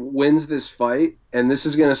Stipe wins this fight, and this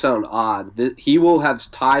is going to sound odd, he will have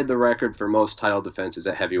tied the record for most title defenses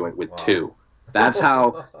at heavyweight with 2. Because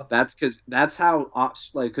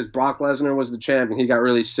Brock Lesnar was the champion. He got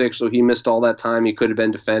really sick, so he missed all that time he could have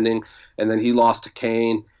been defending. And then he lost to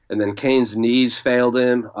Kane. And then Kane's knees failed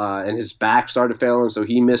him, and his back started failing, so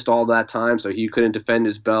he missed all that time, so he couldn't defend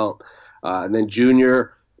his belt. And then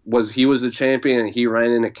Junior was the champion, and he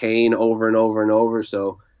ran into Kane over and over and over.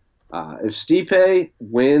 So if Stipe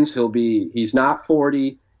wins, he's not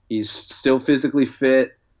 40. He's still physically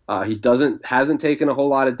fit. He hasn't taken a whole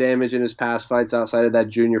lot of damage in his past fights outside of that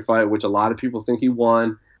Junior fight, which a lot of people think he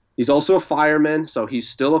won. He's also a fireman, so he's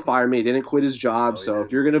still a fireman. He didn't quit his job. So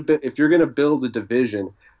if you're gonna build a division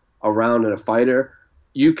around a fighter,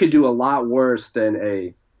 you could do a lot worse than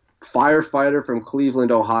a firefighter from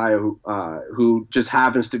Cleveland, Ohio, who just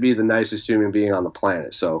happens to be the nicest human being on the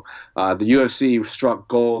planet. So the UFC struck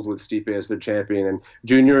gold with Stipe as their champion, and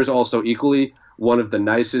Junior is also equally one of the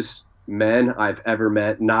nicest men I've ever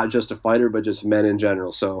met, not just a fighter, but just men in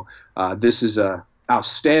general. So this is a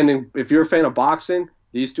outstanding. If you're a fan of boxing,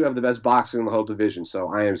 these 2 have the best boxing in the whole division.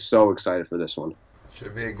 So I am so excited for this one.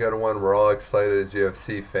 Should be a good one. We're all excited as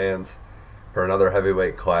UFC fans for another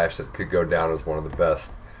heavyweight clash that could go down as one of the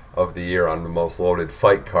best of the year on the most loaded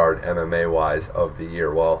fight card MMA-wise of the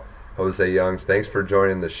year. Well, Jose Youngs, thanks for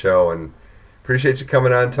joining the show, and appreciate you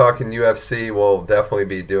coming on talking UFC. We'll definitely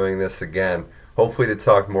be doing this again, hopefully to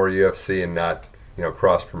talk more UFC and not,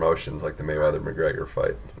 cross promotions like the Mayweather-McGregor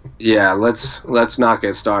fight. Yeah, let's not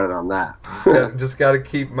get started on that. Just got to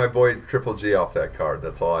keep my boy Triple G off that card.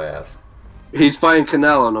 That's all I ask. He's fighting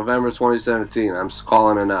Canelo November 2017. I'm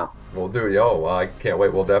calling it now. We'll do it. Well, I can't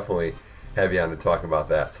wait. We'll definitely have you on to talk about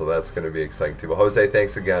that. So that's going to be exciting too. Well, Jose,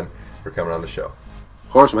 thanks again for coming on the show.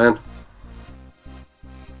 Of course, man.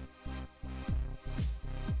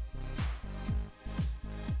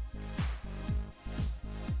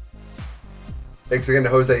 Thanks again to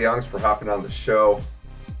Jose Youngs for hopping on the show.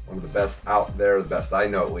 One of the best out there, the best I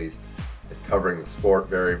know at least, at covering the sport.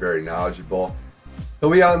 Very, very knowledgeable. He'll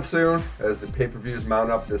be on soon as the pay-per-views mount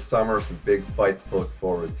up this summer. Some big fights to look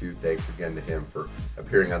forward to. Thanks again to him for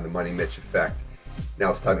appearing on the Money Mitch Effect. Now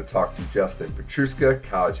it's time to talk to Justin Petruska,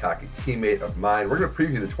 college hockey teammate of mine. We're going to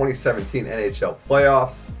preview the 2017 NHL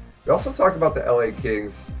playoffs. We also talk about the LA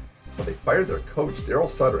Kings. Well, they fired their coach, Daryl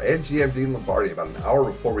Sutter, and GM Dean Lombardi about an hour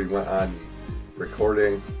before we went on the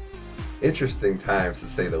recording. Interesting times, to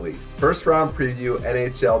say the least. First round preview,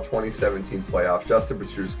 NHL 2017 playoffs. Justin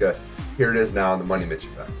Petruska. Here it is now on the Money Mitch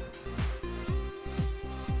Effect.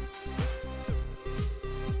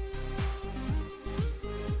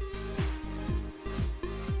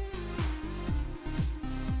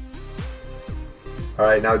 All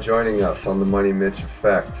right, now joining us on the Money Mitch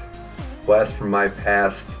Effect. Blast from my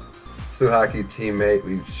past, Sioux hockey teammate.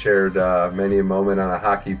 We've shared many a moment on a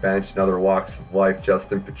hockey bench and other walks of life.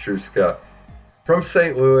 Justin Petruska from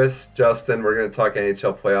St. Louis. Justin, we're going to talk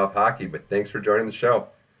NHL playoff hockey, but thanks for joining the show.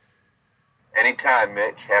 Anytime,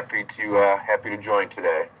 Mitch. Happy to join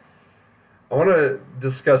today. I want to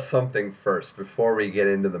discuss something first before we get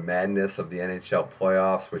into the madness of the NHL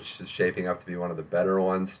playoffs, which is shaping up to be one of the better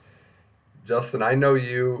ones. Justin, I know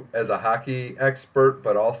you as a hockey expert,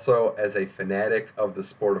 but also as a fanatic of the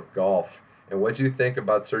sport of golf. And what do you think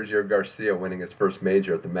about Sergio Garcia winning his first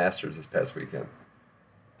major at the Masters this past weekend?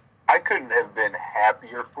 I couldn't have been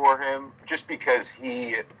happier for him just because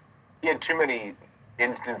he had too many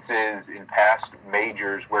instances in past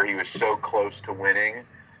majors where he was so close to winning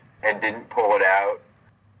and didn't pull it out,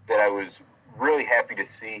 that I was really happy to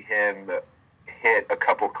see him hit a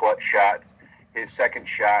couple clutch shots. His second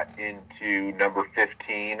shot into number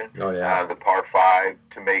 15, the par 5,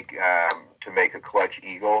 to make a clutch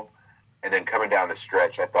eagle, and then coming down the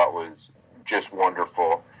stretch, I thought was just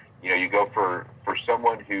wonderful. You know, you go for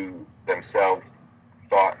someone who themselves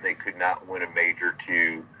thought they could not win a major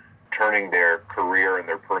to turning their career and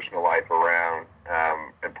their personal life around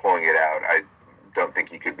and pulling it out. I don't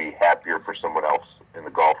think you could be happier for someone else in the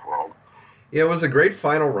golf world. Yeah, it was a great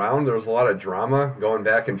final round. There was a lot of drama going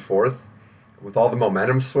back and forth with all the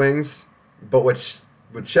momentum swings. But what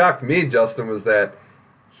shocked me, Justin, was that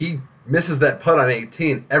he misses that putt on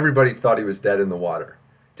 18. Everybody thought he was dead in the water.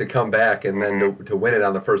 To come back and then to win it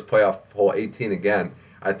on the first playoff hole, 18 again,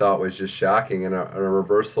 I thought was just shocking and a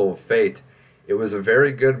reversal of fate. It was a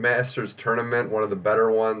very good Masters tournament, one of the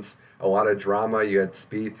better ones. A lot of drama. You had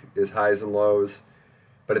Spieth, his highs and lows.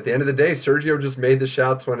 But at the end of the day, Sergio just made the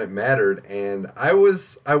shots when it mattered. And I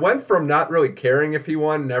went from not really caring if he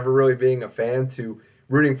won, never really being a fan, to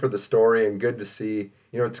rooting for the story, and good to see.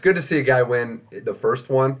 You know, it's good to see a guy win the first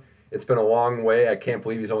one. It's been a long way. I can't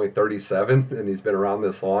believe he's only 37 and he's been around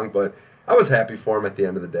this long. But I was happy for him at the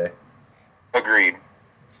end of the day. Agreed.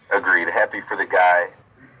 Happy for the guy.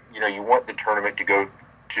 You know, you want the tournament to go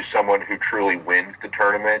to someone who truly wins the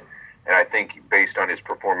tournament. And I think based on his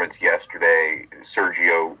performance yesterday,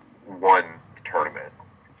 Sergio won the tournament.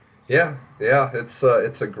 Yeah, it's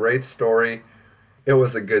a great story. It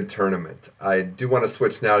was a good tournament. I do want to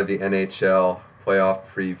switch now to the NHL playoff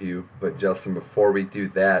preview, but Justin, before we do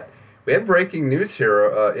that, we had breaking news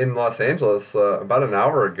here in Los Angeles about an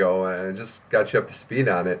hour ago, and I just got you up to speed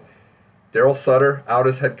on it. Daryl Sutter out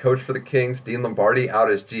as head coach for the Kings. Dean Lombardi out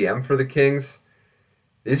as GM for the Kings.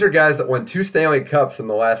 These are guys that won 2 Stanley Cups in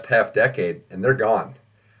the last half decade, and they're gone.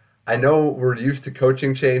 I know we're used to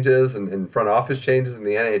coaching changes and front office changes in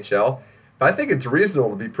the NHL, but I think it's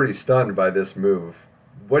reasonable to be pretty stunned by this move.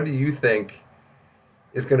 What do you think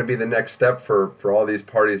is going to be the next step for all these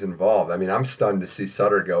parties involved? I mean, I'm stunned to see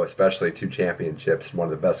Sutter go, especially 2 championships, one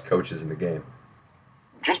of the best coaches in the game.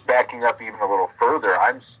 Just backing up even a little further,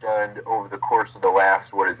 I'm stunned over the course of the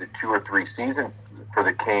last, 2 or 3 seasons for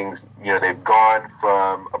the Kings. You know, they've gone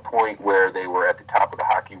from a point where they were at the top of the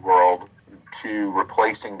hockey world to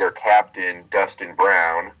replacing their captain, Dustin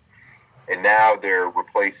Brown, and now they're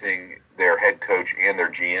replacing their head coach and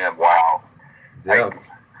their GM. Wow. Yeah.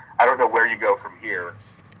 I don't know where you go from here.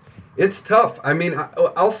 It's tough. I mean,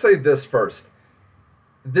 I'll say this first.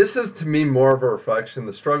 This is, to me, more of a reflection.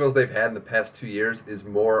 The struggles they've had in the past 2 years is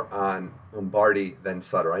more on Lombardi than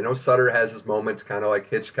Sutter. I know Sutter has his moments, kind of like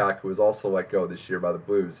Hitchcock, who was also let go this year by the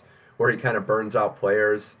Blues, where he kind of burns out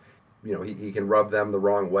players. You know, he can rub them the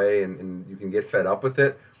wrong way, and you can get fed up with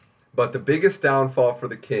it. But the biggest downfall for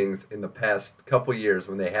the Kings in the past couple years,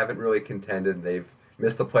 when they haven't really contended, they've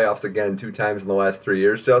missed the playoffs again 2 times in the last 3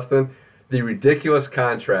 years, Justin, the ridiculous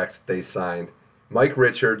contracts that they signed. Mike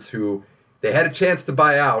Richards, who they had a chance to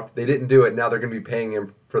buy out. They didn't do it. Now they're going to be paying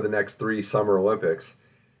him for the next 3 Summer Olympics.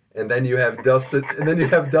 And then you have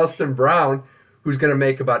Dustin Brown, who's going to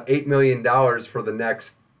make about $8 million for the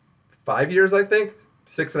next 5 years, I think.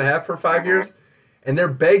 6.5 for 5 years. And they're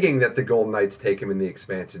begging that the Golden Knights take him in the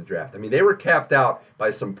expansion draft. I mean, they were capped out by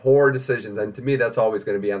some poor decisions. And to me, that's always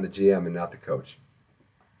going to be on the GM and not the coach.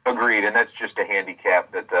 Agreed, and that's just a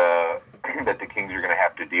handicap that the Kings are going to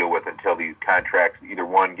have to deal with until these contracts, either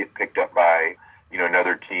 1, get picked up by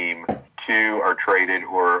another team, 2, are traded,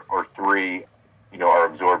 or 3, are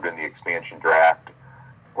absorbed in the expansion draft,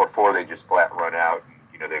 or 4, they just flat run out.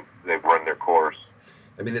 They've run their course.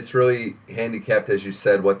 I mean, it's really handicapped, as you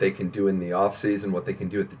said, what they can do in the offseason, what they can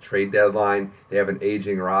do at the trade deadline. They have an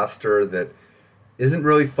aging roster that isn't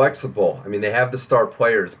really flexible. I mean, they have the star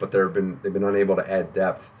players, but they've been unable to add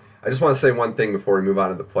depth. I just want to say one thing before we move on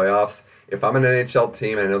to the playoffs. If I'm an NHL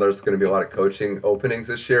team, and I know there's going to be a lot of coaching openings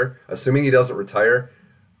this year, assuming he doesn't retire,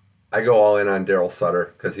 I go all in on Daryl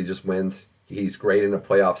Sutter because he just wins. He's great in a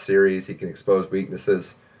playoff series. He can expose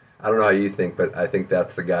weaknesses. I don't know how you think, but I think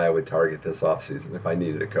that's the guy I would target this offseason if I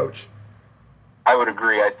needed a coach. I would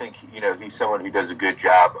agree. I think, he's someone who does a good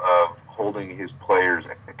job of holding his players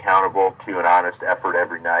accountable to an honest effort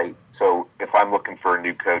every night. So if I'm looking for a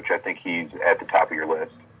new coach, I think he's at the top of your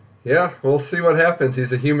list. Yeah, we'll see what happens.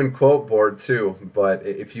 He's a human quote board too, but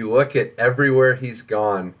if you look at everywhere he's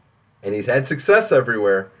gone, and he's had success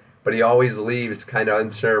everywhere, but he always leaves kind of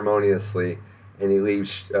unceremoniously, and he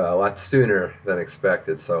leaves a lot sooner than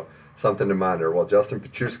expected. So something to monitor. Well, Justin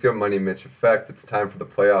Petruska, Money Mitch Effect. It's time for the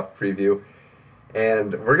playoff preview.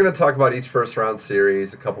 And we're going to talk about each first round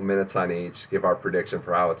series, a couple minutes on each, give our prediction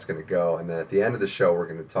for how it's going to go. And then at the end of the show, we're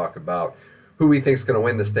going to talk about who we think is going to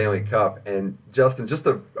win the Stanley Cup. And Justin, just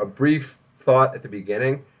a brief thought at the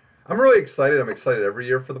beginning. I'm really excited. I'm excited every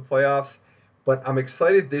year for the playoffs. But I'm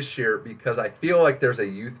excited this year because I feel like there's a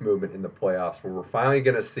youth movement in the playoffs where we're finally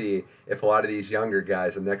going to see if a lot of these younger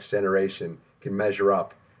guys, the next generation, can measure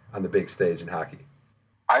up on the big stage in hockey.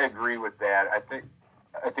 I agree with that. I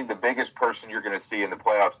think the biggest person you're going to see in the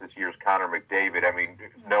playoffs this year is Connor McDavid. I mean,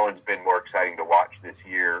 no one's been more exciting to watch this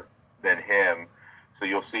year than him. So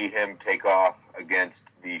you'll see him take off against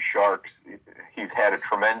the Sharks. He's had a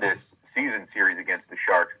tremendous season series against the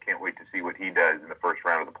Sharks. Can't wait to see what he does in the first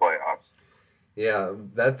round of the playoffs. Yeah,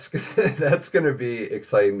 that's going to be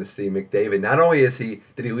exciting to see McDavid. Not only did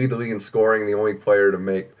he lead the league in scoring, the only player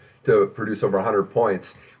to produce over 100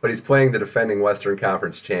 points, but he's playing the defending Western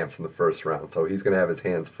Conference champs in the first round, so he's going to have his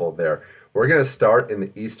hands full there. We're going to start in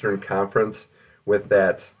the Eastern Conference with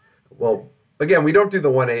that. Well, again, we don't do the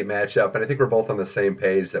 1-8 matchup, and I think we're both on the same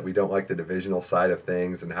page that we don't like the divisional side of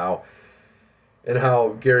things and how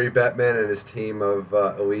Gary Bettman and his team of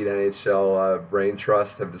elite NHL brain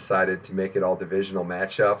trust have decided to make it all divisional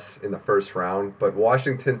matchups in the first round. But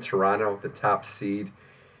Washington, Toronto, the top seed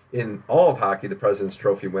in all of hockey, the President's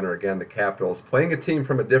Trophy winner again, the Capitals, playing a team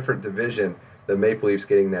from a different division, the Maple Leafs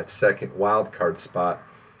getting that second wild card spot.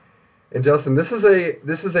 And Justin, this is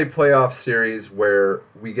a playoff series where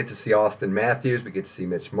we get to see Austin Matthews, we get to see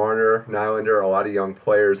Mitch Marner, Nylander, a lot of young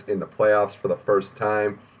players in the playoffs for the first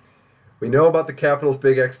time. We know about the Capitals'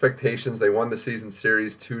 big expectations. They won the season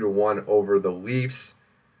series 2-1 over the Leafs.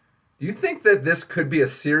 Do you think that this could be a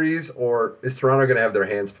series, or is Toronto going to have their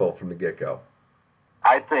hands full from the get-go?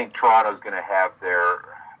 I think Toronto's going to have their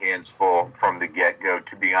hands full from the get-go.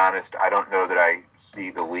 To be honest, I don't know that I see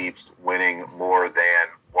the Leafs winning more than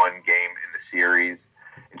one game in the series.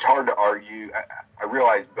 It's hard to argue. I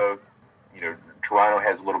realize both, Toronto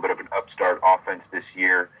has a little bit of an upstart offense this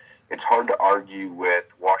year. It's hard to argue with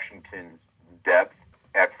Washington's depth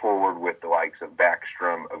at forward with the likes of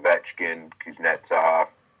Backstrom, Ovechkin, Kuznetsov,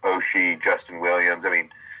 Oshie, Justin Williams. I mean,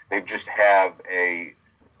 they just have a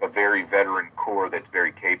very veteran core that's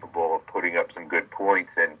very capable of putting up some good points,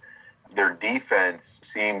 and their defense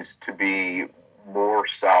seems to be more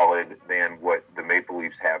solid than what the Maple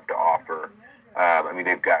Leafs have to offer. I mean,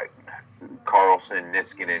 they've got Carlson,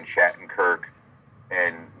 Niskanen, Shattenkirk,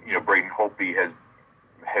 and Braden Holtby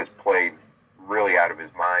has played really out of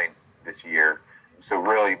his mind this year. So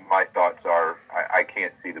really, my thoughts are I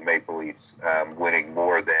can't see the Maple Leafs winning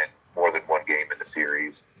more than one game in the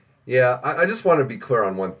series. Yeah, I just want to be clear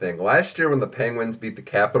on one thing. Last year when the Penguins beat the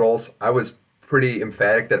Capitals, I was pretty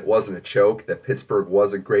emphatic that it wasn't a choke, that Pittsburgh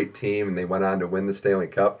was a great team and they went on to win the Stanley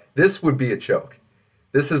Cup. This would be a choke.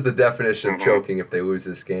 This is the definition of choking if they lose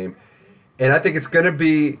this game. And I think it's going to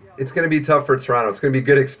be tough for Toronto. It's going to be a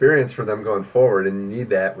good experience for them going forward, and you need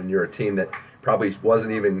that when you're a team that probably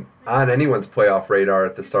wasn't even on anyone's playoff radar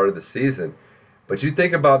at the start of the season. But you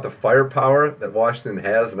think about the firepower that Washington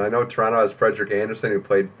has, and I know Toronto has Frederik Andersen, who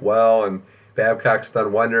played well, and Babcock's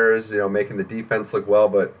done wonders, making the defense look well,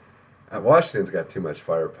 but Washington's got too much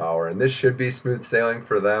firepower, and this should be smooth sailing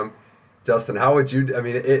for them. Justin, how would you – I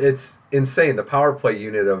mean, it's insane. The power play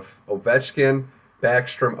unit of Ovechkin,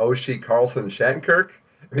 Backstrom, Oshie, Carlson, and Shattenkirk.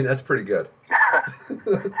 I mean, that's pretty good.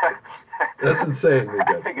 That's insanely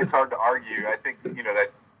good. I think it's hard to argue. I think,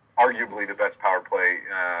 that's arguably the best power play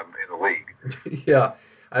in the league. Yeah.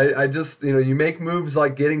 I just, you make moves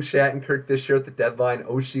like getting Shattenkirk this year at the deadline,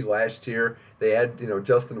 Oshie last year. They had,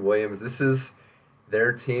 Justin Williams. This is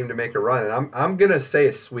their team to make a run. And I'm going to say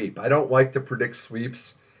a sweep. I don't like to predict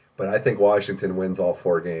sweeps, but I think Washington wins all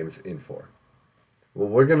 4 games in 4. Well,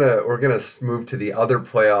 we're gonna move to the other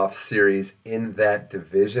playoff series in that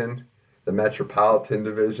division, the Metropolitan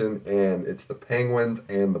Division, and it's the Penguins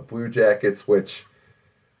and the Blue Jackets, which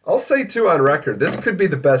I'll say too on record, this could be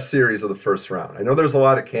the best series of the first round. I know there's a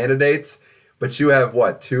lot of candidates, but you have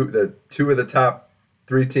two of the top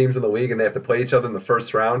 3 teams in the league, and they have to play each other in the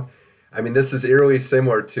first round. I mean, this is eerily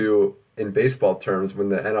similar to, in baseball terms, when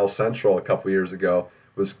the NL Central a couple years ago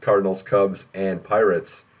was Cardinals, Cubs, and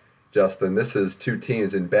Pirates. Justin, this is 2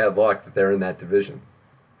 teams in bad luck that they're in that division.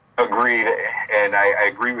 Agreed, and I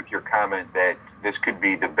agree with your comment that this could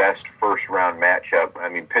be the best first-round matchup. I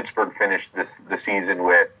mean, Pittsburgh finished the season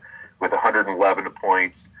with 111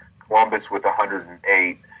 points, Columbus with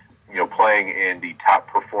 108, playing in the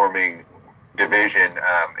top-performing division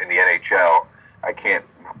in the NHL. I can't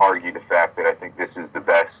argue the fact that I think this is the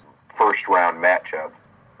best first-round matchup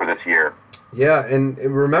for this year. Yeah, and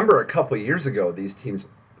remember a couple of years ago, these teams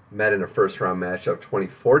met in a first-round matchup,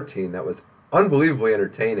 2014. That was unbelievably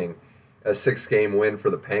entertaining, a 6-game win for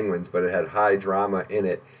the Penguins, but it had high drama in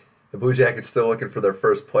it. The Blue Jackets still looking for their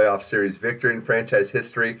first playoff series victory in franchise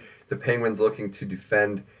history. The Penguins looking to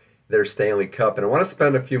defend their Stanley Cup. And I want to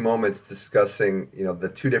spend a few moments discussing,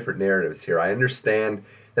 the two different narratives here. I understand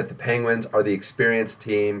that the Penguins are the experienced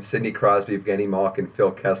team. Sidney Crosby, Evgeny Malkin,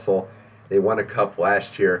 Phil Kessel. They won a cup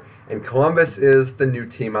last year. And Columbus is the new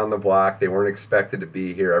team on the block. They weren't expected to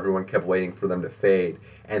be here. Everyone kept waiting for them to fade,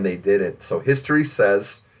 and they didn't. So history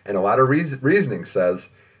says, and a lot of reasoning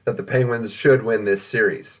says, that the Penguins should win this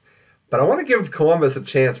series. But I want to give Columbus a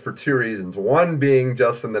chance for two reasons. One being,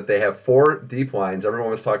 Justin, that they have 4 deep lines.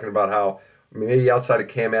 Everyone was talking about how maybe outside of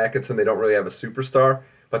Cam Atkinson, they don't really have a superstar,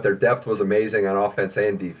 but their depth was amazing on offense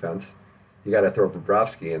and defense. You got to throw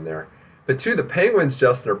Bobrovsky in there. But two, the Penguins,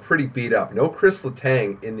 Justin, are pretty beat up. No Chris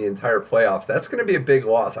Letang in the entire playoffs. That's going to be a big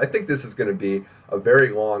loss. I think this is going to be a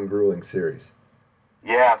very long, grueling series.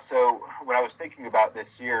 Yeah, so when I was thinking about this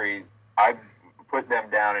series, I put them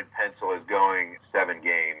down in pencil as going 7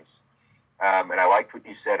 games. And I liked what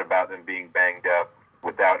you said about them being banged up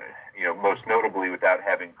without, most notably without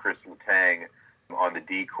having Chris Letang on the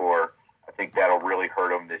D-core. I think that'll really hurt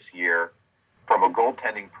them this year. From a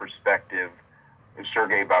goaltending perspective,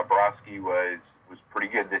 Sergei Bobrovsky was pretty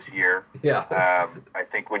good this year. Yeah. I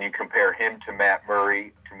think when you compare him to Matt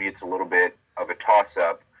Murray, to me it's a little bit of a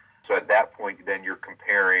toss-up. So at that point, then you're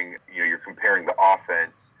comparing the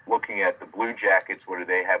offense. Looking at the Blue Jackets, what do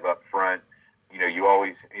they have up front? You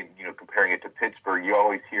always, comparing it to Pittsburgh, you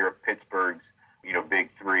always hear of Pittsburgh's, big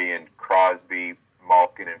three and Crosby,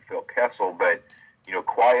 Malkin, and Phil Kessel. But,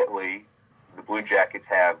 quietly, the Blue Jackets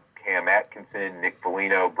have Cam Atkinson, Nick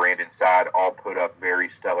Foligno, Brandon Saad all put up very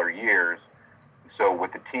stellar years. So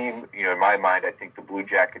with the team, in my mind, I think the Blue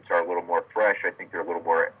Jackets are a little more fresh. I think they're a little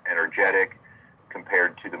more energetic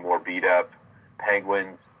compared to the more beat-up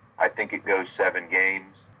Penguins. I think it goes 7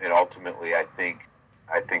 games, and ultimately I think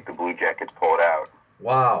the Blue Jackets pull it out.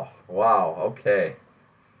 Wow, okay.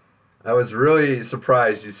 I was really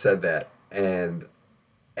surprised you said that. And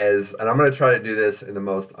I'm going to try to do this in the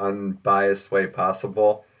most unbiased way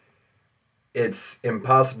possible. It's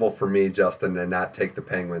impossible for me, Justin, to not take the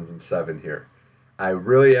Penguins in 7 here. I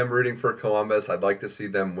really am rooting for Columbus. I'd like to see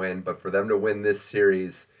them win, but for them to win this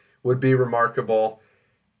series would be remarkable.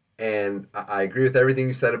 And I agree with everything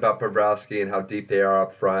you said about Bobrovsky and how deep they are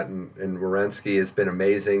up front. And Werenski has been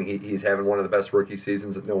amazing. He's having one of the best rookie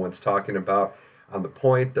seasons that no one's talking about. On the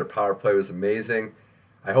point, their power play was amazing.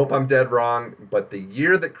 I hope I'm dead wrong, but the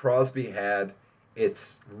year that Crosby had,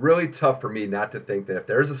 it's really tough for me not to think that if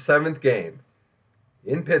there's a 7th game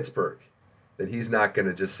in Pittsburgh, that he's not going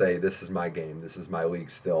to just say, this is my game, this is my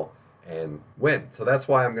league still, and win. So that's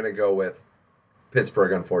why I'm going to go with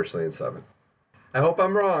Pittsburgh, unfortunately, in 7. I hope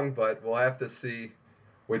I'm wrong, but we'll have to see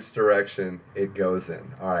which direction it goes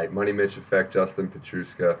in. All right, Money Mitch Effect, Justin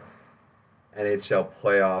Petruska, NHL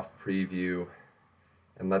playoff preview.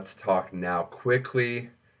 And let's talk now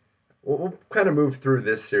quickly. We'll kind of move through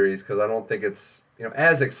this series because I don't think it's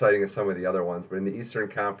as exciting as some of the other ones. But in the Eastern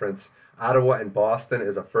Conference, Ottawa and Boston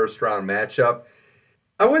is a first-round matchup.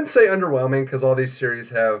 I wouldn't say underwhelming because all these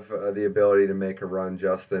series have the ability to make a run,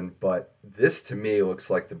 Justin. But this, to me,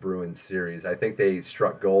 looks like the Bruins series. I think they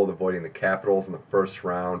struck gold avoiding the Capitals in the first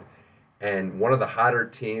round. And one of the hotter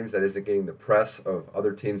teams that isn't getting the press of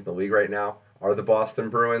other teams in the league right now are the Boston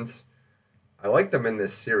Bruins. I like them in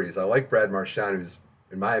this series. I like Brad Marchand, who's,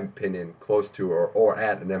 in my opinion, close to or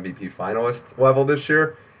at an MVP finalist level this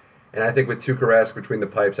year. And I think with Tuukka Rask between the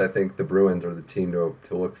pipes, I think the Bruins are the team to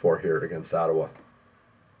look for here against Ottawa.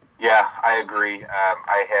 Yeah, I agree.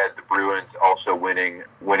 I had the Bruins also winning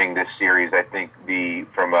this series. I think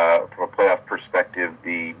from a playoff perspective,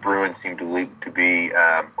 the Bruins seem to be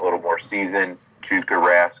a little more seasoned. Tuukka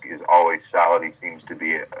Rask is always solid. He seems to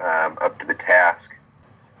be up to the task.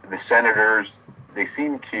 The Senators, they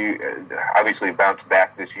seem to obviously bounce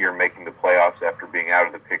back this year, making the playoffs after being out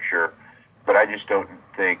of the picture. But I just don't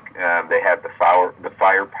think they have the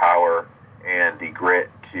firepower and the grit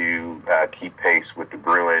to keep pace with the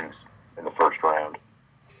Bruins in the first round.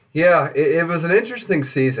 Yeah, it was an interesting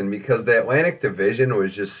season because the Atlantic Division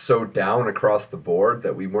was just so down across the board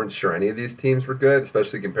that we weren't sure any of these teams were good,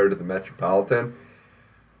 especially compared to the Metropolitan.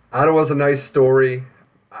 Ottawa's a nice story.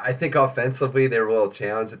 I think offensively they were a little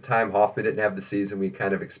challenged at time. Hoffman didn't have the season we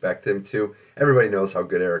kind of expect him to. Everybody knows how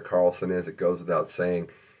good Erik Karlsson is. It goes without saying.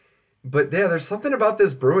 But yeah, there's something about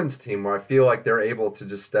this Bruins team where I feel like they're able to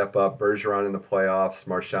just step up. Bergeron in the playoffs,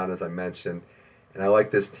 Marchand, as I mentioned. And I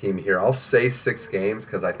like this team here. I'll say 6 games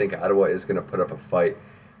because I think Ottawa is going to put up a fight.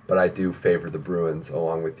 But I do favor the Bruins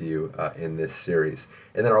along with you in this series.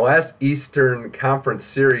 And then our last Eastern Conference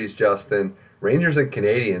series, Justin, Rangers and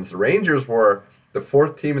Canadiens. The Rangers were the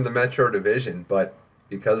 4th team in the Metro Division, but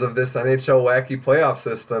because of this NHL wacky playoff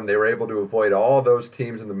system, they were able to avoid all those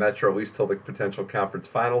teams in the Metro, at least till the potential conference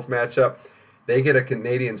finals matchup. They get a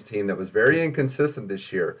Canadiens team that was very inconsistent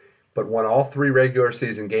this year, but won all 3 regular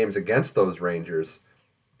season games against those Rangers.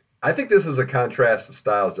 I think this is a contrast of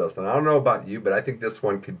style, Justin. I don't know about you, but I think this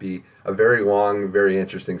one could be a very long, very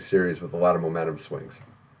interesting series with a lot of momentum swings.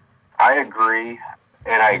 I agree,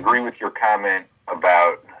 and I agree with your comment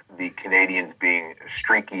about the Canadiens being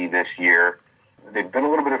streaky this year. They've been a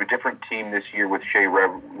little bit of a different team this year with Shea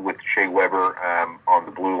Weber on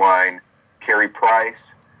the blue line. Carey Price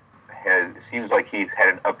seems like he's had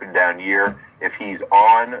an up and down year. If he's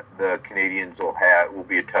on, the Canadiens will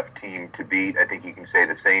be a tough team to beat. I think you can say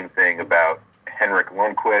the same thing about Henrik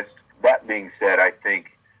Lundqvist. That being said, I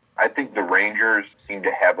think the Rangers seem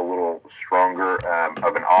to have a little stronger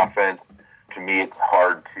of an offense. To me, it's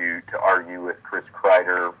hard to argue with Chris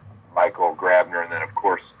Kreider, Michael Grabner, and then of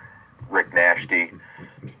course Rick Nashty.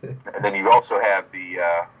 And then you also have the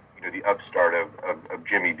upstart of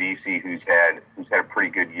Jimmy Vesey, who's had a pretty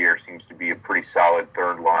good year. Seems to be a pretty solid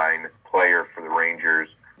third line player for the Rangers.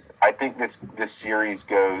 I think this series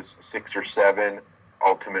goes 6 or 7.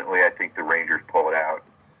 Ultimately, I think the Rangers pull it out.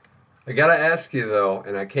 I gotta ask you though,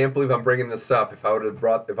 and I can't believe I'm bringing this up. If I would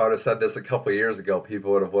have said this a couple of years ago,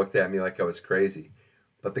 people would have looked at me like I was crazy.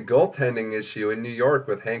 But the goaltending issue in New York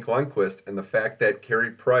with Hank Lundqvist and the fact that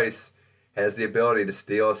Carey Price has the ability to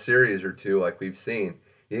steal a series or two like we've seen,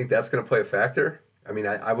 you think that's going to play a factor? I mean,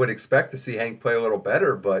 I would expect to see Hank play a little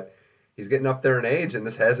better, but he's getting up there in age, and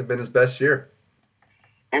this hasn't been his best year.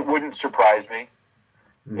 It wouldn't surprise me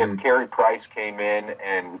if Carey Price came in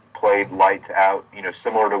and played lights out,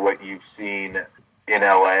 similar to what you've seen in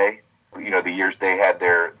L.A., the years they had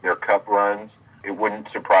their cup runs. It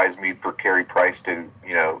wouldn't surprise me for Carey Price to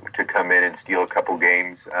come in and steal a couple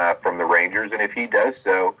games from the Rangers. And if he does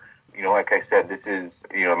so, like I said, this is,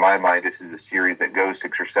 in my mind, this is a series that goes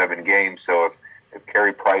 6 or 7 games. So if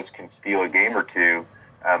Carey Price can steal a game or two,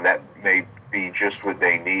 that may be just what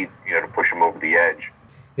they need, to push them over the edge.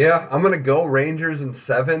 Yeah, I'm going to go Rangers in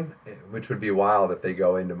 7, which would be wild if they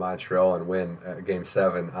go into Montreal and win Game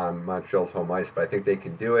 7 on Montreal's home ice. But I think they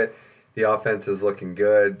can do it. The offense is looking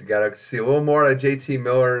good. Got to see a little more of JT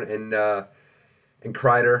Miller and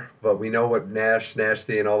Kreider, but we know what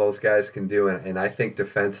Nashty, and all those guys can do. And I think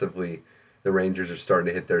defensively, the Rangers are starting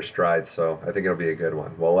to hit their stride. So I think it'll be a good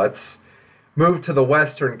one. Well, let's move to the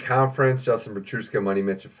Western Conference. Justin Petruska, Money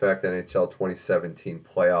Mitch Effect, NHL 2017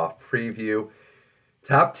 playoff preview.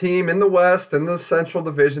 Top team in the West, in the Central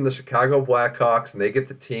Division, the Chicago Blackhawks, and they get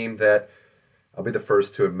the team that, I'll be the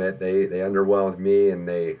first to admit, they underwhelmed me and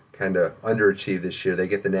they kind of underachieved this year. They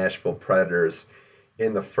get the Nashville Predators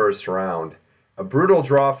in the first round. A brutal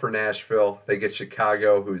draw for Nashville. They get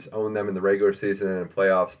Chicago, who's owned them in the regular season and in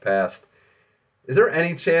playoffs past. Is there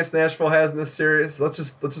any chance Nashville has in this series? Let's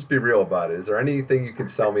just be real about it. Is there anything you can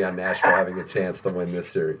sell me on Nashville having a chance to win this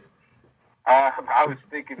series? I was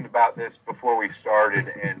thinking about this before we started,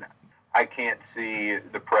 and I can't see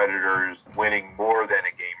the Predators winning more than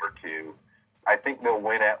a game or two. I think they'll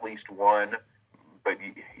win at least one, but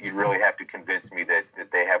you really have to convince me that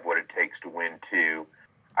they have what it takes to win two.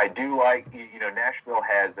 I do like, Nashville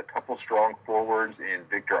has a couple strong forwards in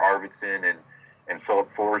Victor Arvidsson and Philip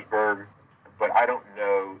Forsberg, but I don't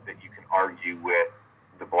know that you can argue with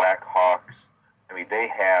the Blackhawks. I mean, they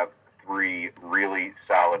have 3 really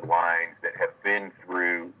solid lines that have been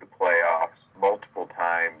through the playoffs multiple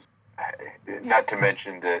times, not to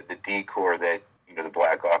mention the decor that, the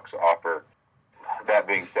Blackhawks offer. That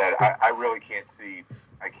being said, I really can't see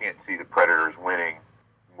the Predators winning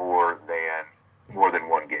more than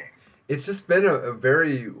one game. It's just been a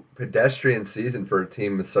very pedestrian season for a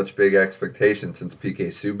team with such big expectations since PK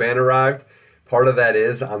Subban arrived. Part of that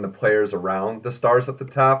is on the players around the stars at the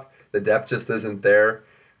top. The depth just isn't there.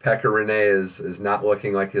 Pekka Rinne is not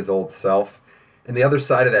looking like his old self. And the other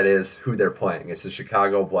side of that is who they're playing. It's the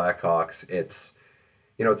Chicago Blackhawks. It's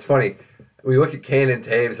funny. We look at Kane and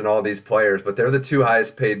Taves and all these players, but they're the 2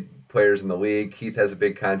 highest paid players in the league. Keith has a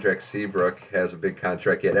big contract. Seabrook has a big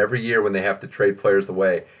contract. Yet every year when they have to trade players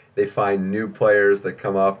away, they find new players that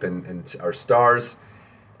come up and are stars.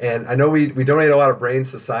 And I know we donate a lot of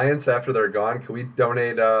brains to science after they're gone. Can we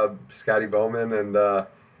donate Scotty Bowman and the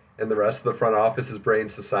rest of the front office's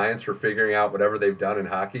brains to science for figuring out whatever they've done in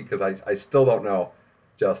hockey? Because I still don't know,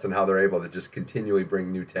 Justin, how they're able to just continually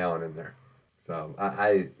bring new talent in there. So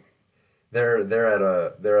they're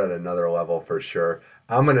at another level for sure.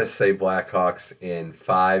 I'm gonna say Blackhawks in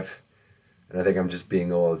 5, and I think I'm just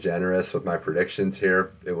being a little generous with my predictions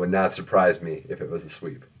here. It would not surprise me if it was a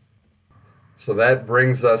sweep. So that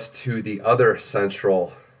brings us to the other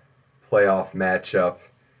central playoff matchup.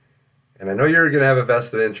 And I know you're going to have a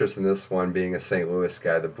vested interest in this one, being a St. Louis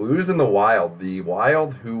guy. The Blues and the Wild. The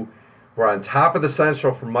Wild, who were on top of the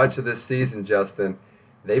Central for much of this season, Justin.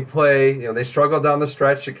 They they struggled down the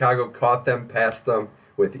stretch. Chicago caught them, passed them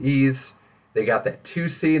with ease. They got that 2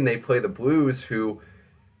 seed, and they play the Blues, who,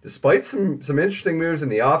 despite some interesting moves in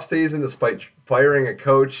the offseason, despite firing a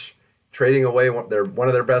coach, trading away one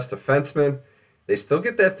of their best defensemen, they still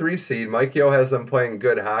get that 3 seed. Mike Yeo has them playing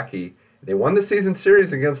good hockey. They won the season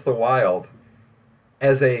series against the Wild.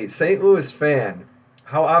 As a St. Louis fan,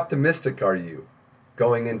 how optimistic are you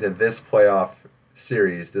going into this playoff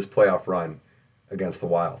series, this playoff run against the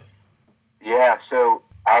Wild? Yeah, so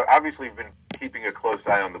I obviously have been keeping a close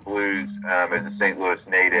eye on the Blues as a St. Louis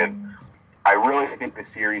native. I really think the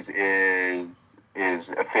series is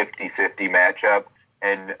a 50-50 matchup.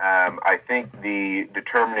 And I think the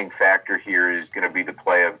determining factor here is going to be the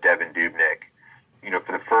play of Devan Dubnyk.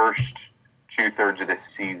 For the first 2/3 of the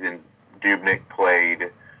season, Dubnyk played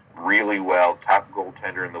really well, top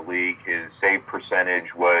goaltender in the league. His save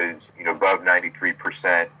percentage was, above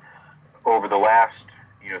 93%. Over the last,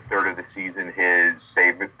 third of the season, his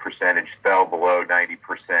save percentage fell below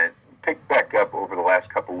 90%. Picked back up over the last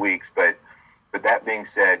couple weeks, but that being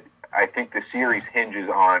said, I think the series hinges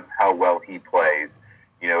on how well he plays.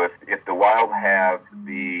 If the Wild have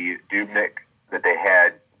the Dubnyk that they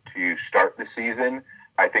had to start the season,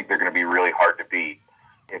 I think they're going to be really hard to beat.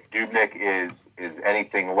 If Dubnyk is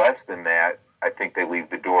anything less than that, I think they leave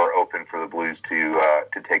the door open for the Blues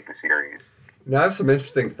to take the series. Now, I have some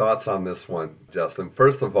interesting thoughts on this one, Justin.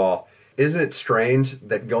 First of all, isn't it strange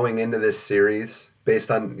that going into this series,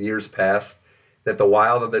 based on years past, that the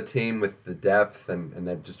Wild are the team with the depth and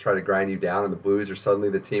that just try to grind you down, and the Blues are suddenly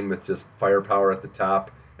the team with just firepower at the top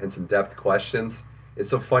and some depth questions? It's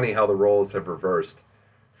so funny how the roles have reversed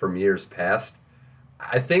from years past.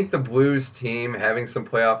 I think the Blues team having some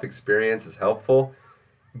playoff experience is helpful,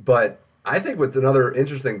 but I think what's another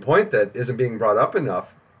interesting point that isn't being brought up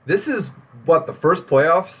enough, this is the first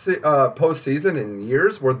playoff postseason in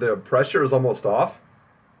years where the pressure is almost off.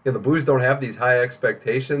 The Blues don't have these high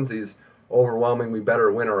expectations, these overwhelming, we better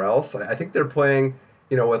win or else. I think they're playing,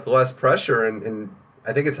 with less pressure, and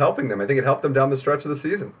I think it's helping them. I think it helped them down the stretch of the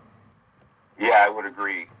season. Yeah, I would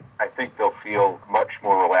agree. I think they'll feel much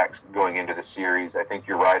more relaxed going into the series. I think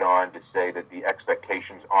you're right on to say that the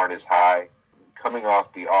expectations aren't as high. Coming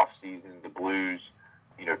off the offseason, the Blues,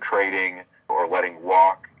 trading or letting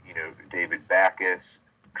walk, David Backes,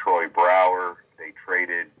 Troy Brouwer, they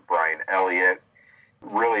traded Brian Elliott.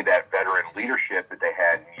 Really that veteran leadership that they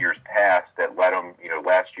had in years past that led them,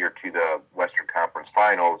 last year to the Western Conference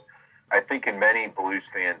Finals. I think in many Blues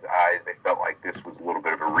fans' eyes, they felt like this was a little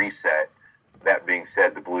bit of a reset. That being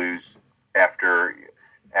said, the Blues, after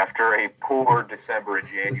a poor December and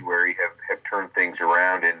January, have turned things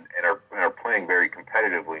around and are playing very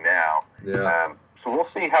competitively now. Yeah. So we'll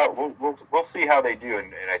see how they do,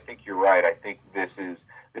 and I think you're right. I think this is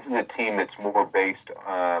a team that's more based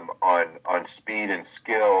on speed and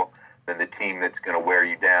skill than the team that's going to wear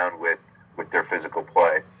you down with their physical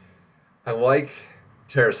play. I like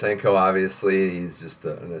Tarasenko, obviously. He's just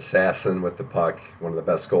an assassin with the puck, one of the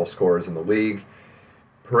best goal scorers in the league.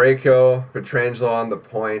 Parayko, Pietrangelo on the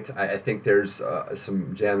point. I think there's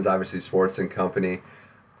some gems, obviously, Schwartz and company.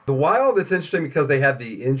 The Wild, it's interesting because they had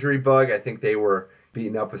the injury bug. I think they were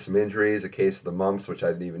beaten up with some injuries, a case of the mumps, which I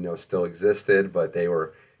didn't even know still existed, but they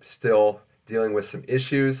were still dealing with some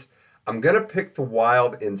issues. I'm going to pick the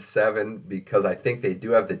Wild in 7 because I think they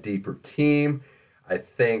do have the deeper team. I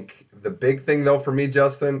think the big thing, though, for me,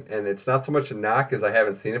 Justin, and it's not so much a knock as I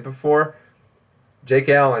haven't seen it before, Jake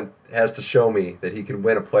Allen has to show me that he can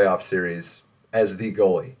win a playoff series as the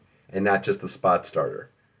goalie and not just the spot starter.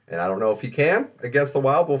 And I don't know if he can against the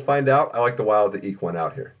Wild. We'll find out. I like the Wild to eke one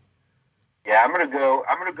out here. Yeah, I'm gonna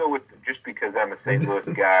go with, just because I'm a St. Louis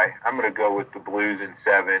guy, I'm gonna go with the Blues in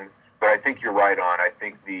 7. But I think you're right on. I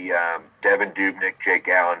think the Devan Dubnyk, Jake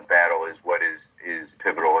Allen battle is what is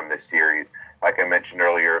pivotal in this series. Like I mentioned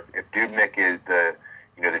earlier, if Dubnyk is the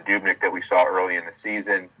Dubnyk that we saw early in the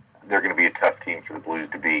season, they're going to be a tough team for the Blues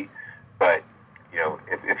to beat. But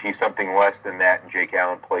if he's something less than that and Jake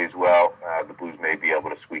Allen plays well, the Blues may be able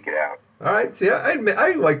to squeak it out. All right. See, I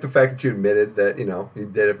like the fact that you admitted that, you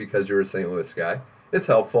did it because you were a St. Louis guy. It's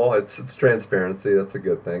helpful. It's transparency. That's a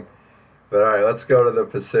good thing. But all right, let's go to the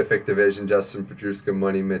Pacific Division. Justin Pedruska,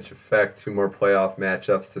 Money Mitch Effect. 2 more playoff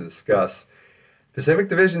matchups to discuss. Pacific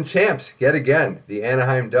Division champs, yet again, the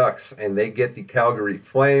Anaheim Ducks, and they get the Calgary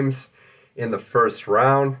Flames in the first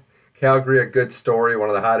round. Calgary, a good story, one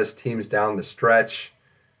of the hottest teams down the stretch.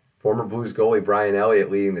 Former Blues goalie Brian Elliott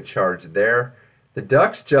leading the charge there. The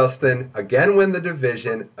Ducks, Justin, again win the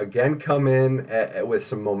division, again come in with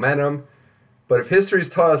some momentum. But if history's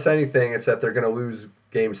taught us anything, it's that they're going to lose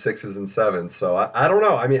Game 6s and 7s. So I don't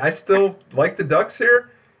know. I mean, I still like the Ducks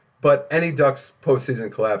here, but any Ducks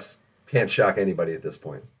postseason collapse can't shock anybody at this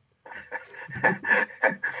point.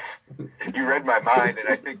 You read my mind, and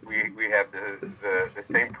I think we have the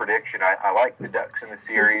same prediction. I like the Ducks in the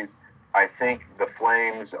series. I think the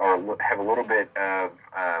Flames have a little bit of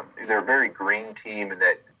they're a very green team in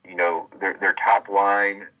that their top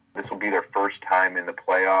line. This will be their first time in the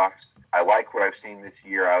playoffs. I like what I've seen this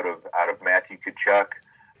year out of Matthew Tkachuk.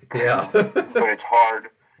 Yeah, but it's hard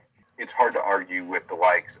to argue with the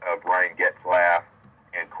likes of Ryan Getzlaf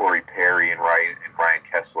and Corey Perry and Ryan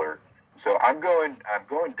Kessler. So I'm going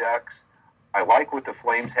Ducks. I like what the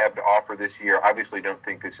Flames have to offer this year. Obviously, don't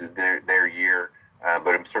think this is their year,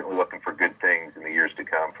 but I'm certainly looking for good things in the years to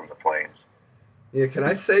come from the Flames. Yeah, can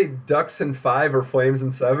I say Ducks in 5 or Flames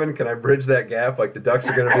in 7? Can I bridge that gap? Like the Ducks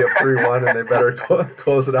are going to be up 3-1 and they better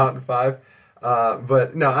close it out in 5.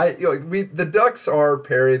 But no, the Ducks are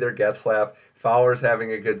Perry, they're Getzlaf. Fowler's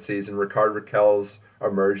having a good season. Rickard Rakell's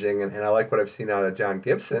emerging, and I like what I've seen out of John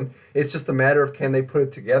Gibson. It's just a matter of can they put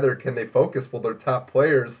it together? Can they focus? Will their top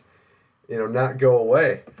players, not go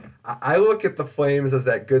away? I look at the Flames as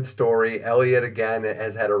that good story. Elliott, again,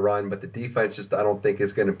 has had a run, but the defense just I don't think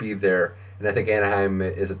is going to be there. And I think Anaheim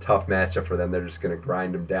is a tough matchup for them. They're just going to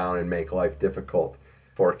grind them down and make life difficult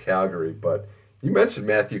for Calgary. But you mentioned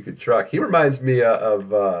Matthew Tkachuk. He reminds me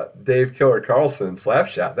of Dave Killer Carlson in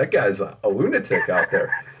Slapshot. That guy's a lunatic out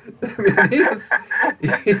there. I mean,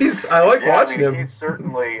 he's I like watching him. He's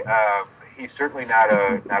certainly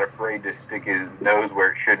not afraid to stick his nose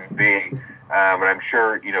where it shouldn't be. And I'm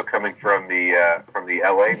sure, coming from the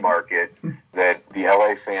LA market, that the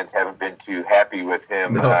LA fans haven't been too happy with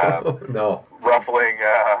him no. ruffling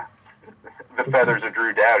the feathers of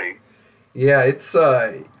Drew Doughty. Yeah, it's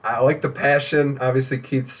I like the passion. Obviously,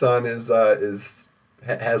 Keith's son has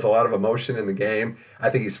a lot of emotion in the game. I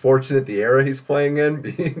think he's fortunate the era he's playing in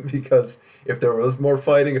because if there was more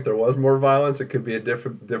fighting, if there was more violence, it could be a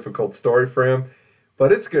difficult story for him.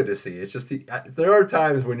 But it's good to see. It's just there are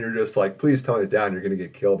times when you're just like, please tone it down. You're going to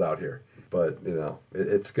get killed out here. But,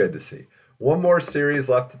 it's good to see. One more series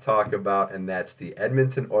left to talk about, and that's the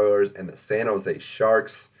Edmonton Oilers and the San Jose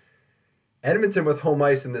Sharks. Edmonton with home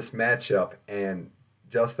ice in this matchup. And,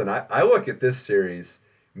 Justin, I look at this series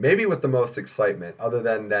maybe with the most excitement, other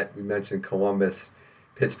than that we mentioned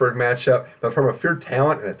Columbus-Pittsburgh matchup. But from a pure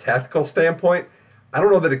talent and a tactical standpoint, I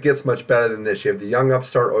don't know that it gets much better than this. You have the young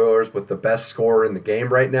upstart Oilers with the best scorer in the game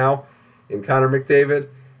right now in Connor McDavid,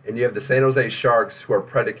 and you have the San Jose Sharks who are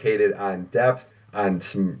predicated on depth, on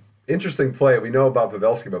some interesting play. We know about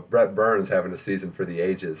Pavelski, but Brett Burns having a season for the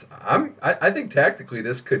ages. I think tactically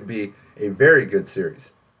this could be a very good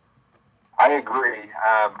series. I agree.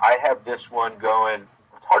 I have this one going,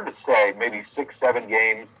 it's hard to say, maybe 6-7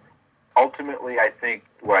 games. Ultimately, I think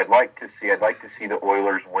what I'd like to see the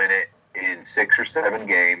Oilers win it in 6 or 7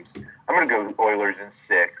 games. I'm going to go Oilers in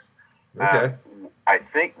 6. Okay. I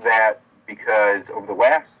think that because over the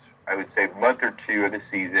last, I would say, month or two of the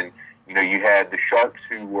season, you had the Sharks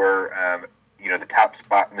who were, the top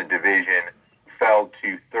spot in the division, fell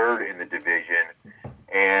to 3rd in the division.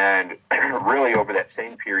 And really over that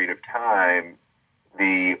same period of time,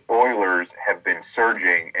 the Oilers have been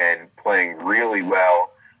surging and playing really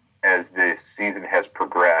well as the season has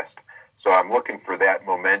progressed. So I'm looking for that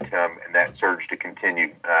momentum and that surge to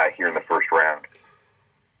continue here in the first round.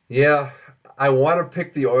 Yeah, I want to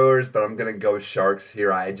pick the Oilers, but I'm going to go Sharks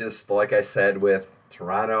here. I just, like I said, with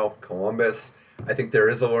Toronto, Columbus, I think there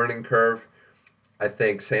is a learning curve. I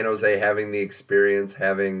think San Jose having the experience,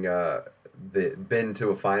 having been to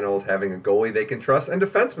a finals, having a goalie they can trust, and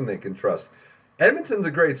defensemen they can trust. Edmonton's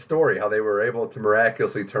a great story, how they were able to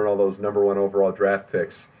miraculously turn all those number 1 overall draft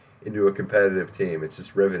picks into a competitive team. It's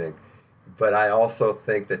just riveting. But I also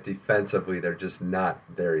think that defensively, they're just not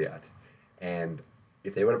there yet. And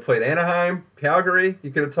if they would have played Anaheim, Calgary, you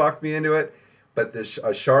could have talked me into it. But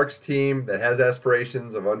a Sharks team that has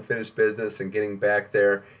aspirations of unfinished business and getting back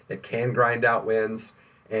there, that can grind out wins,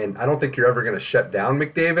 And I don't think you're ever going to shut down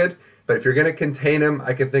McDavid, but if you're going to contain him,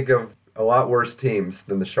 I can think of a lot worse teams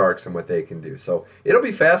than the Sharks and what they can do. So it'll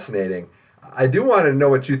be fascinating. I do want to know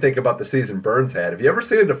what you think about the season Burns had. Have you ever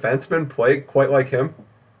seen a defenseman play quite like him?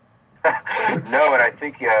 No, and I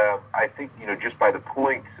think just by the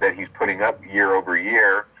points that he's putting up year over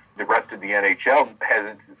year, the rest of the NHL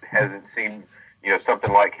hasn't seen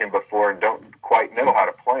something like him before and don't quite know how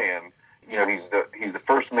to play him. He's the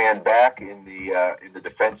first man back in the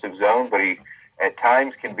defensive zone, but he at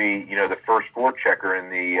times can be the first forechecker in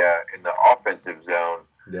the offensive zone.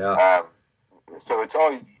 Yeah. So it's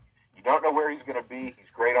always, you don't know where he's going to be. He's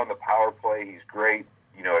great on the power play. He's great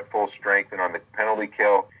at full strength and on the penalty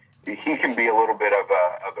kill. He can be a little bit of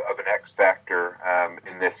an X factor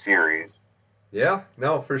in this series. Yeah,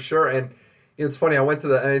 no, for sure. And it's funny, I went to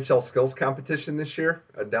the NHL skills competition this year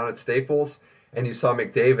down at Staples, and you saw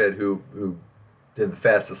McDavid, who did the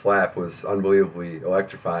fastest lap, was unbelievably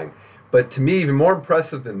electrifying. But to me, even more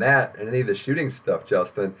impressive than that, and any of the shooting stuff,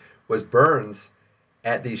 Justin, was Burns.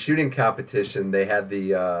 At the shooting competition, they had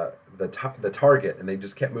the target, and they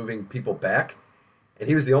just kept moving people back. And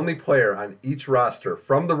he was the only player on each roster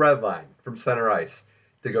from the red line, from center ice,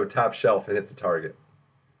 to go top shelf and hit the target.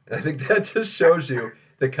 And I think that just shows you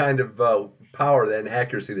the kind of power and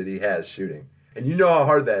accuracy that he has shooting. And you know how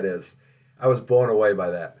hard that is. I was blown away by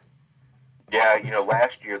that. Yeah,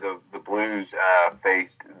 last year the Blues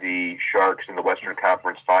faced the Sharks in the Western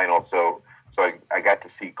Conference Final, so I got to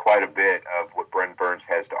see quite a bit of what Brent Burns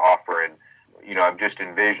has to offer. And, I'm just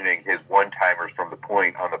envisioning his one-timers from the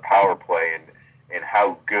point on the power play and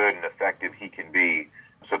how good and effective he can be.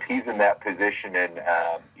 So if he's in that position and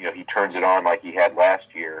he turns it on like he had last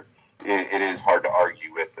year, it is hard to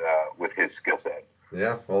argue with his skill set.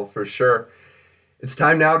 Yeah, well, for sure. It's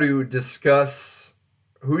time now to discuss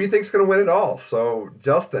who you think's going to win it all. So,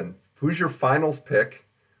 Justin, who's your finals pick?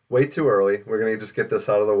 Way too early. We're going to just get this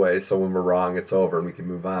out of the way so when we're wrong, it's over and we can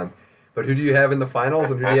move on. But who do you have in the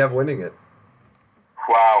finals and who do you have winning it?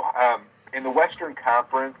 Wow. In the Western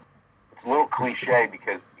Conference, it's a little cliche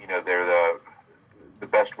because, they're the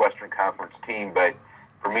best Western Conference team, but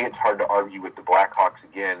for me, it's hard to argue with the Blackhawks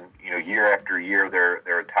again. Year after year,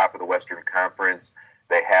 they're at top of the Western Conference.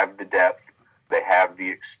 They have the depth. They have the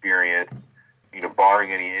experience.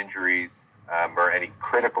 Barring any injuries or any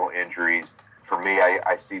critical injuries, for me,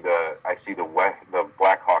 I see the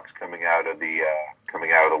Blackhawks coming out of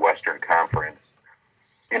the Western Conference.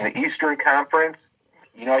 In the Eastern Conference,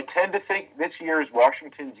 I tend to think this year is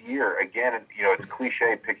Washington's year. Again, it's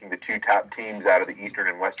cliche picking the two top teams out of the Eastern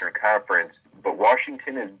and Western Conference, but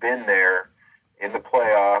Washington has been there in the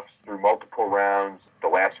playoffs through multiple rounds the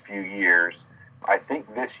last few years. I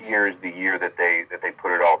think this year is the year that they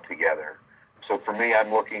put it all together. So for me,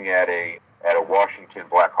 I'm looking at a Washington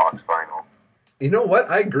Blackhawks final. You know what?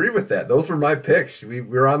 I agree with that. Those were my picks.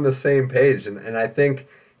 We're on the same page, and I think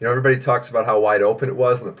everybody talks about how wide open it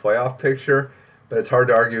was in the playoff picture. But it's hard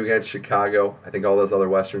to argue against Chicago. I think all those other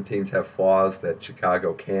Western teams have flaws that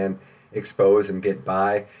Chicago can expose and get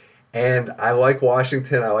by. And I like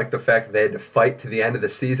Washington. I like the fact that they had to fight to the end of the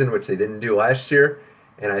season, which they didn't do last year.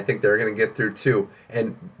 And I think they're going to get through too.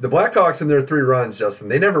 And the Blackhawks in their 3 runs, Justin,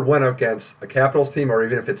 they never went up against a Capitals team, or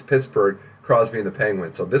even if it's Pittsburgh, Crosby and the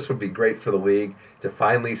Penguins. So this would be great for the league to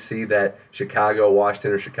finally see that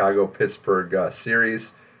Chicago-Washington or Chicago-Pittsburgh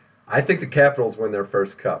series. I think the Capitals win their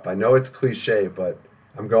first cup. I know it's cliche, but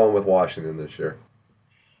I'm going with Washington this year.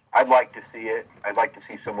 I'd like to see it. I'd like to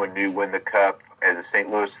see someone new win the cup. As a St.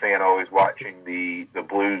 Louis fan, always watching the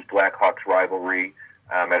Blues-Blackhawks rivalry.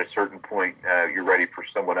 At a certain point, you're ready for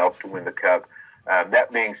someone else to win the cup.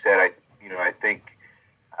 That being said, I think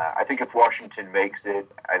if Washington makes it,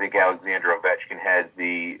 I think Alexander Ovechkin has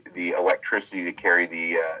the electricity to carry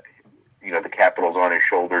the Capitals on his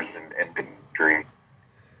shoulders and victory.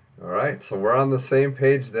 All right, so we're on the same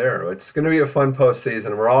page there. It's going to be a fun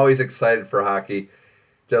postseason. We're always excited for hockey.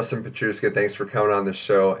 Justin Petruska, thanks for coming on the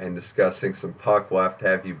show and discussing some puck. We'll have to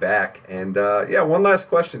have you back. And, one last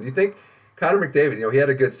question. Do you think Connor McDavid, he had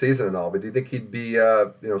a good season and all, but do you think he'd be,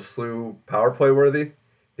 slew power play worthy?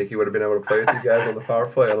 Think he would have been able to play with you guys on the power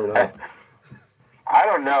play? I don't know. I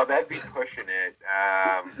don't know. That'd be pushing it.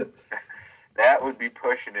 That would be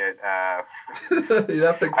pushing it. You'd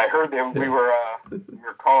have to... I heard that we were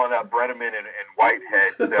calling up Brenneman and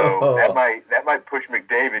Whitehead, so that might push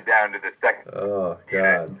McDavid down to the second. Oh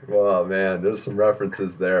God! Well, man, there's some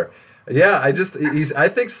references there. Yeah, I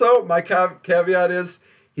think so. My caveat is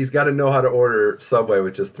he's got to know how to order Subway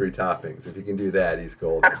with just 3 toppings. If he can do that, he's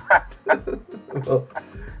golden.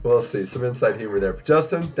 We'll see. Some inside humor there. But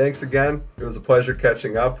Justin, thanks again. It was a pleasure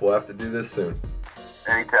catching up. We'll have to do this soon.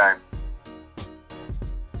 Anytime.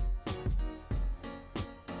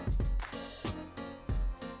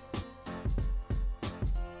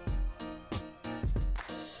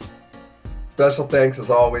 Special thanks, as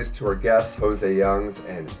always, to our guests, Jose Youngs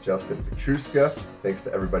and Justin Petruska. Thanks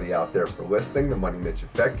to everybody out there for listening. The Money Mitch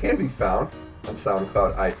Effect can be found on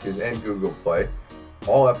SoundCloud, iTunes, and Google Play.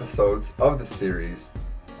 All episodes of the series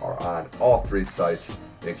are on all 3 sites.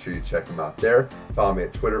 Make sure you check them out there. Follow me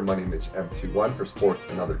at Twitter, MoneyMitchM21 for sports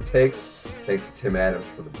and other takes. Thanks to Tim Adams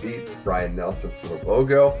for the beats, Brian Nelson for the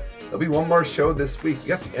logo. There'll be one more show this week. We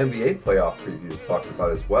got the NBA playoff preview to talk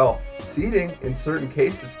about as well. Seeding, in certain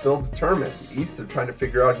cases, still determined. The East are trying to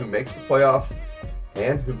figure out who makes the playoffs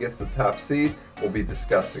and who gets the top seed. We'll be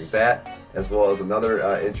discussing that, as well as another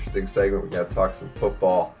interesting segment. We got to talk some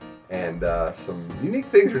football and some unique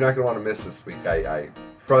things you're not going to want to miss this week. I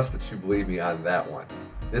trust that you believe me on that one.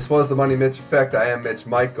 This was the Money Mitch Effect. I am Mitch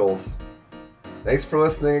Michaels. Thanks for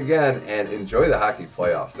listening again, and enjoy the hockey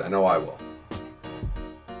playoffs. I know I will.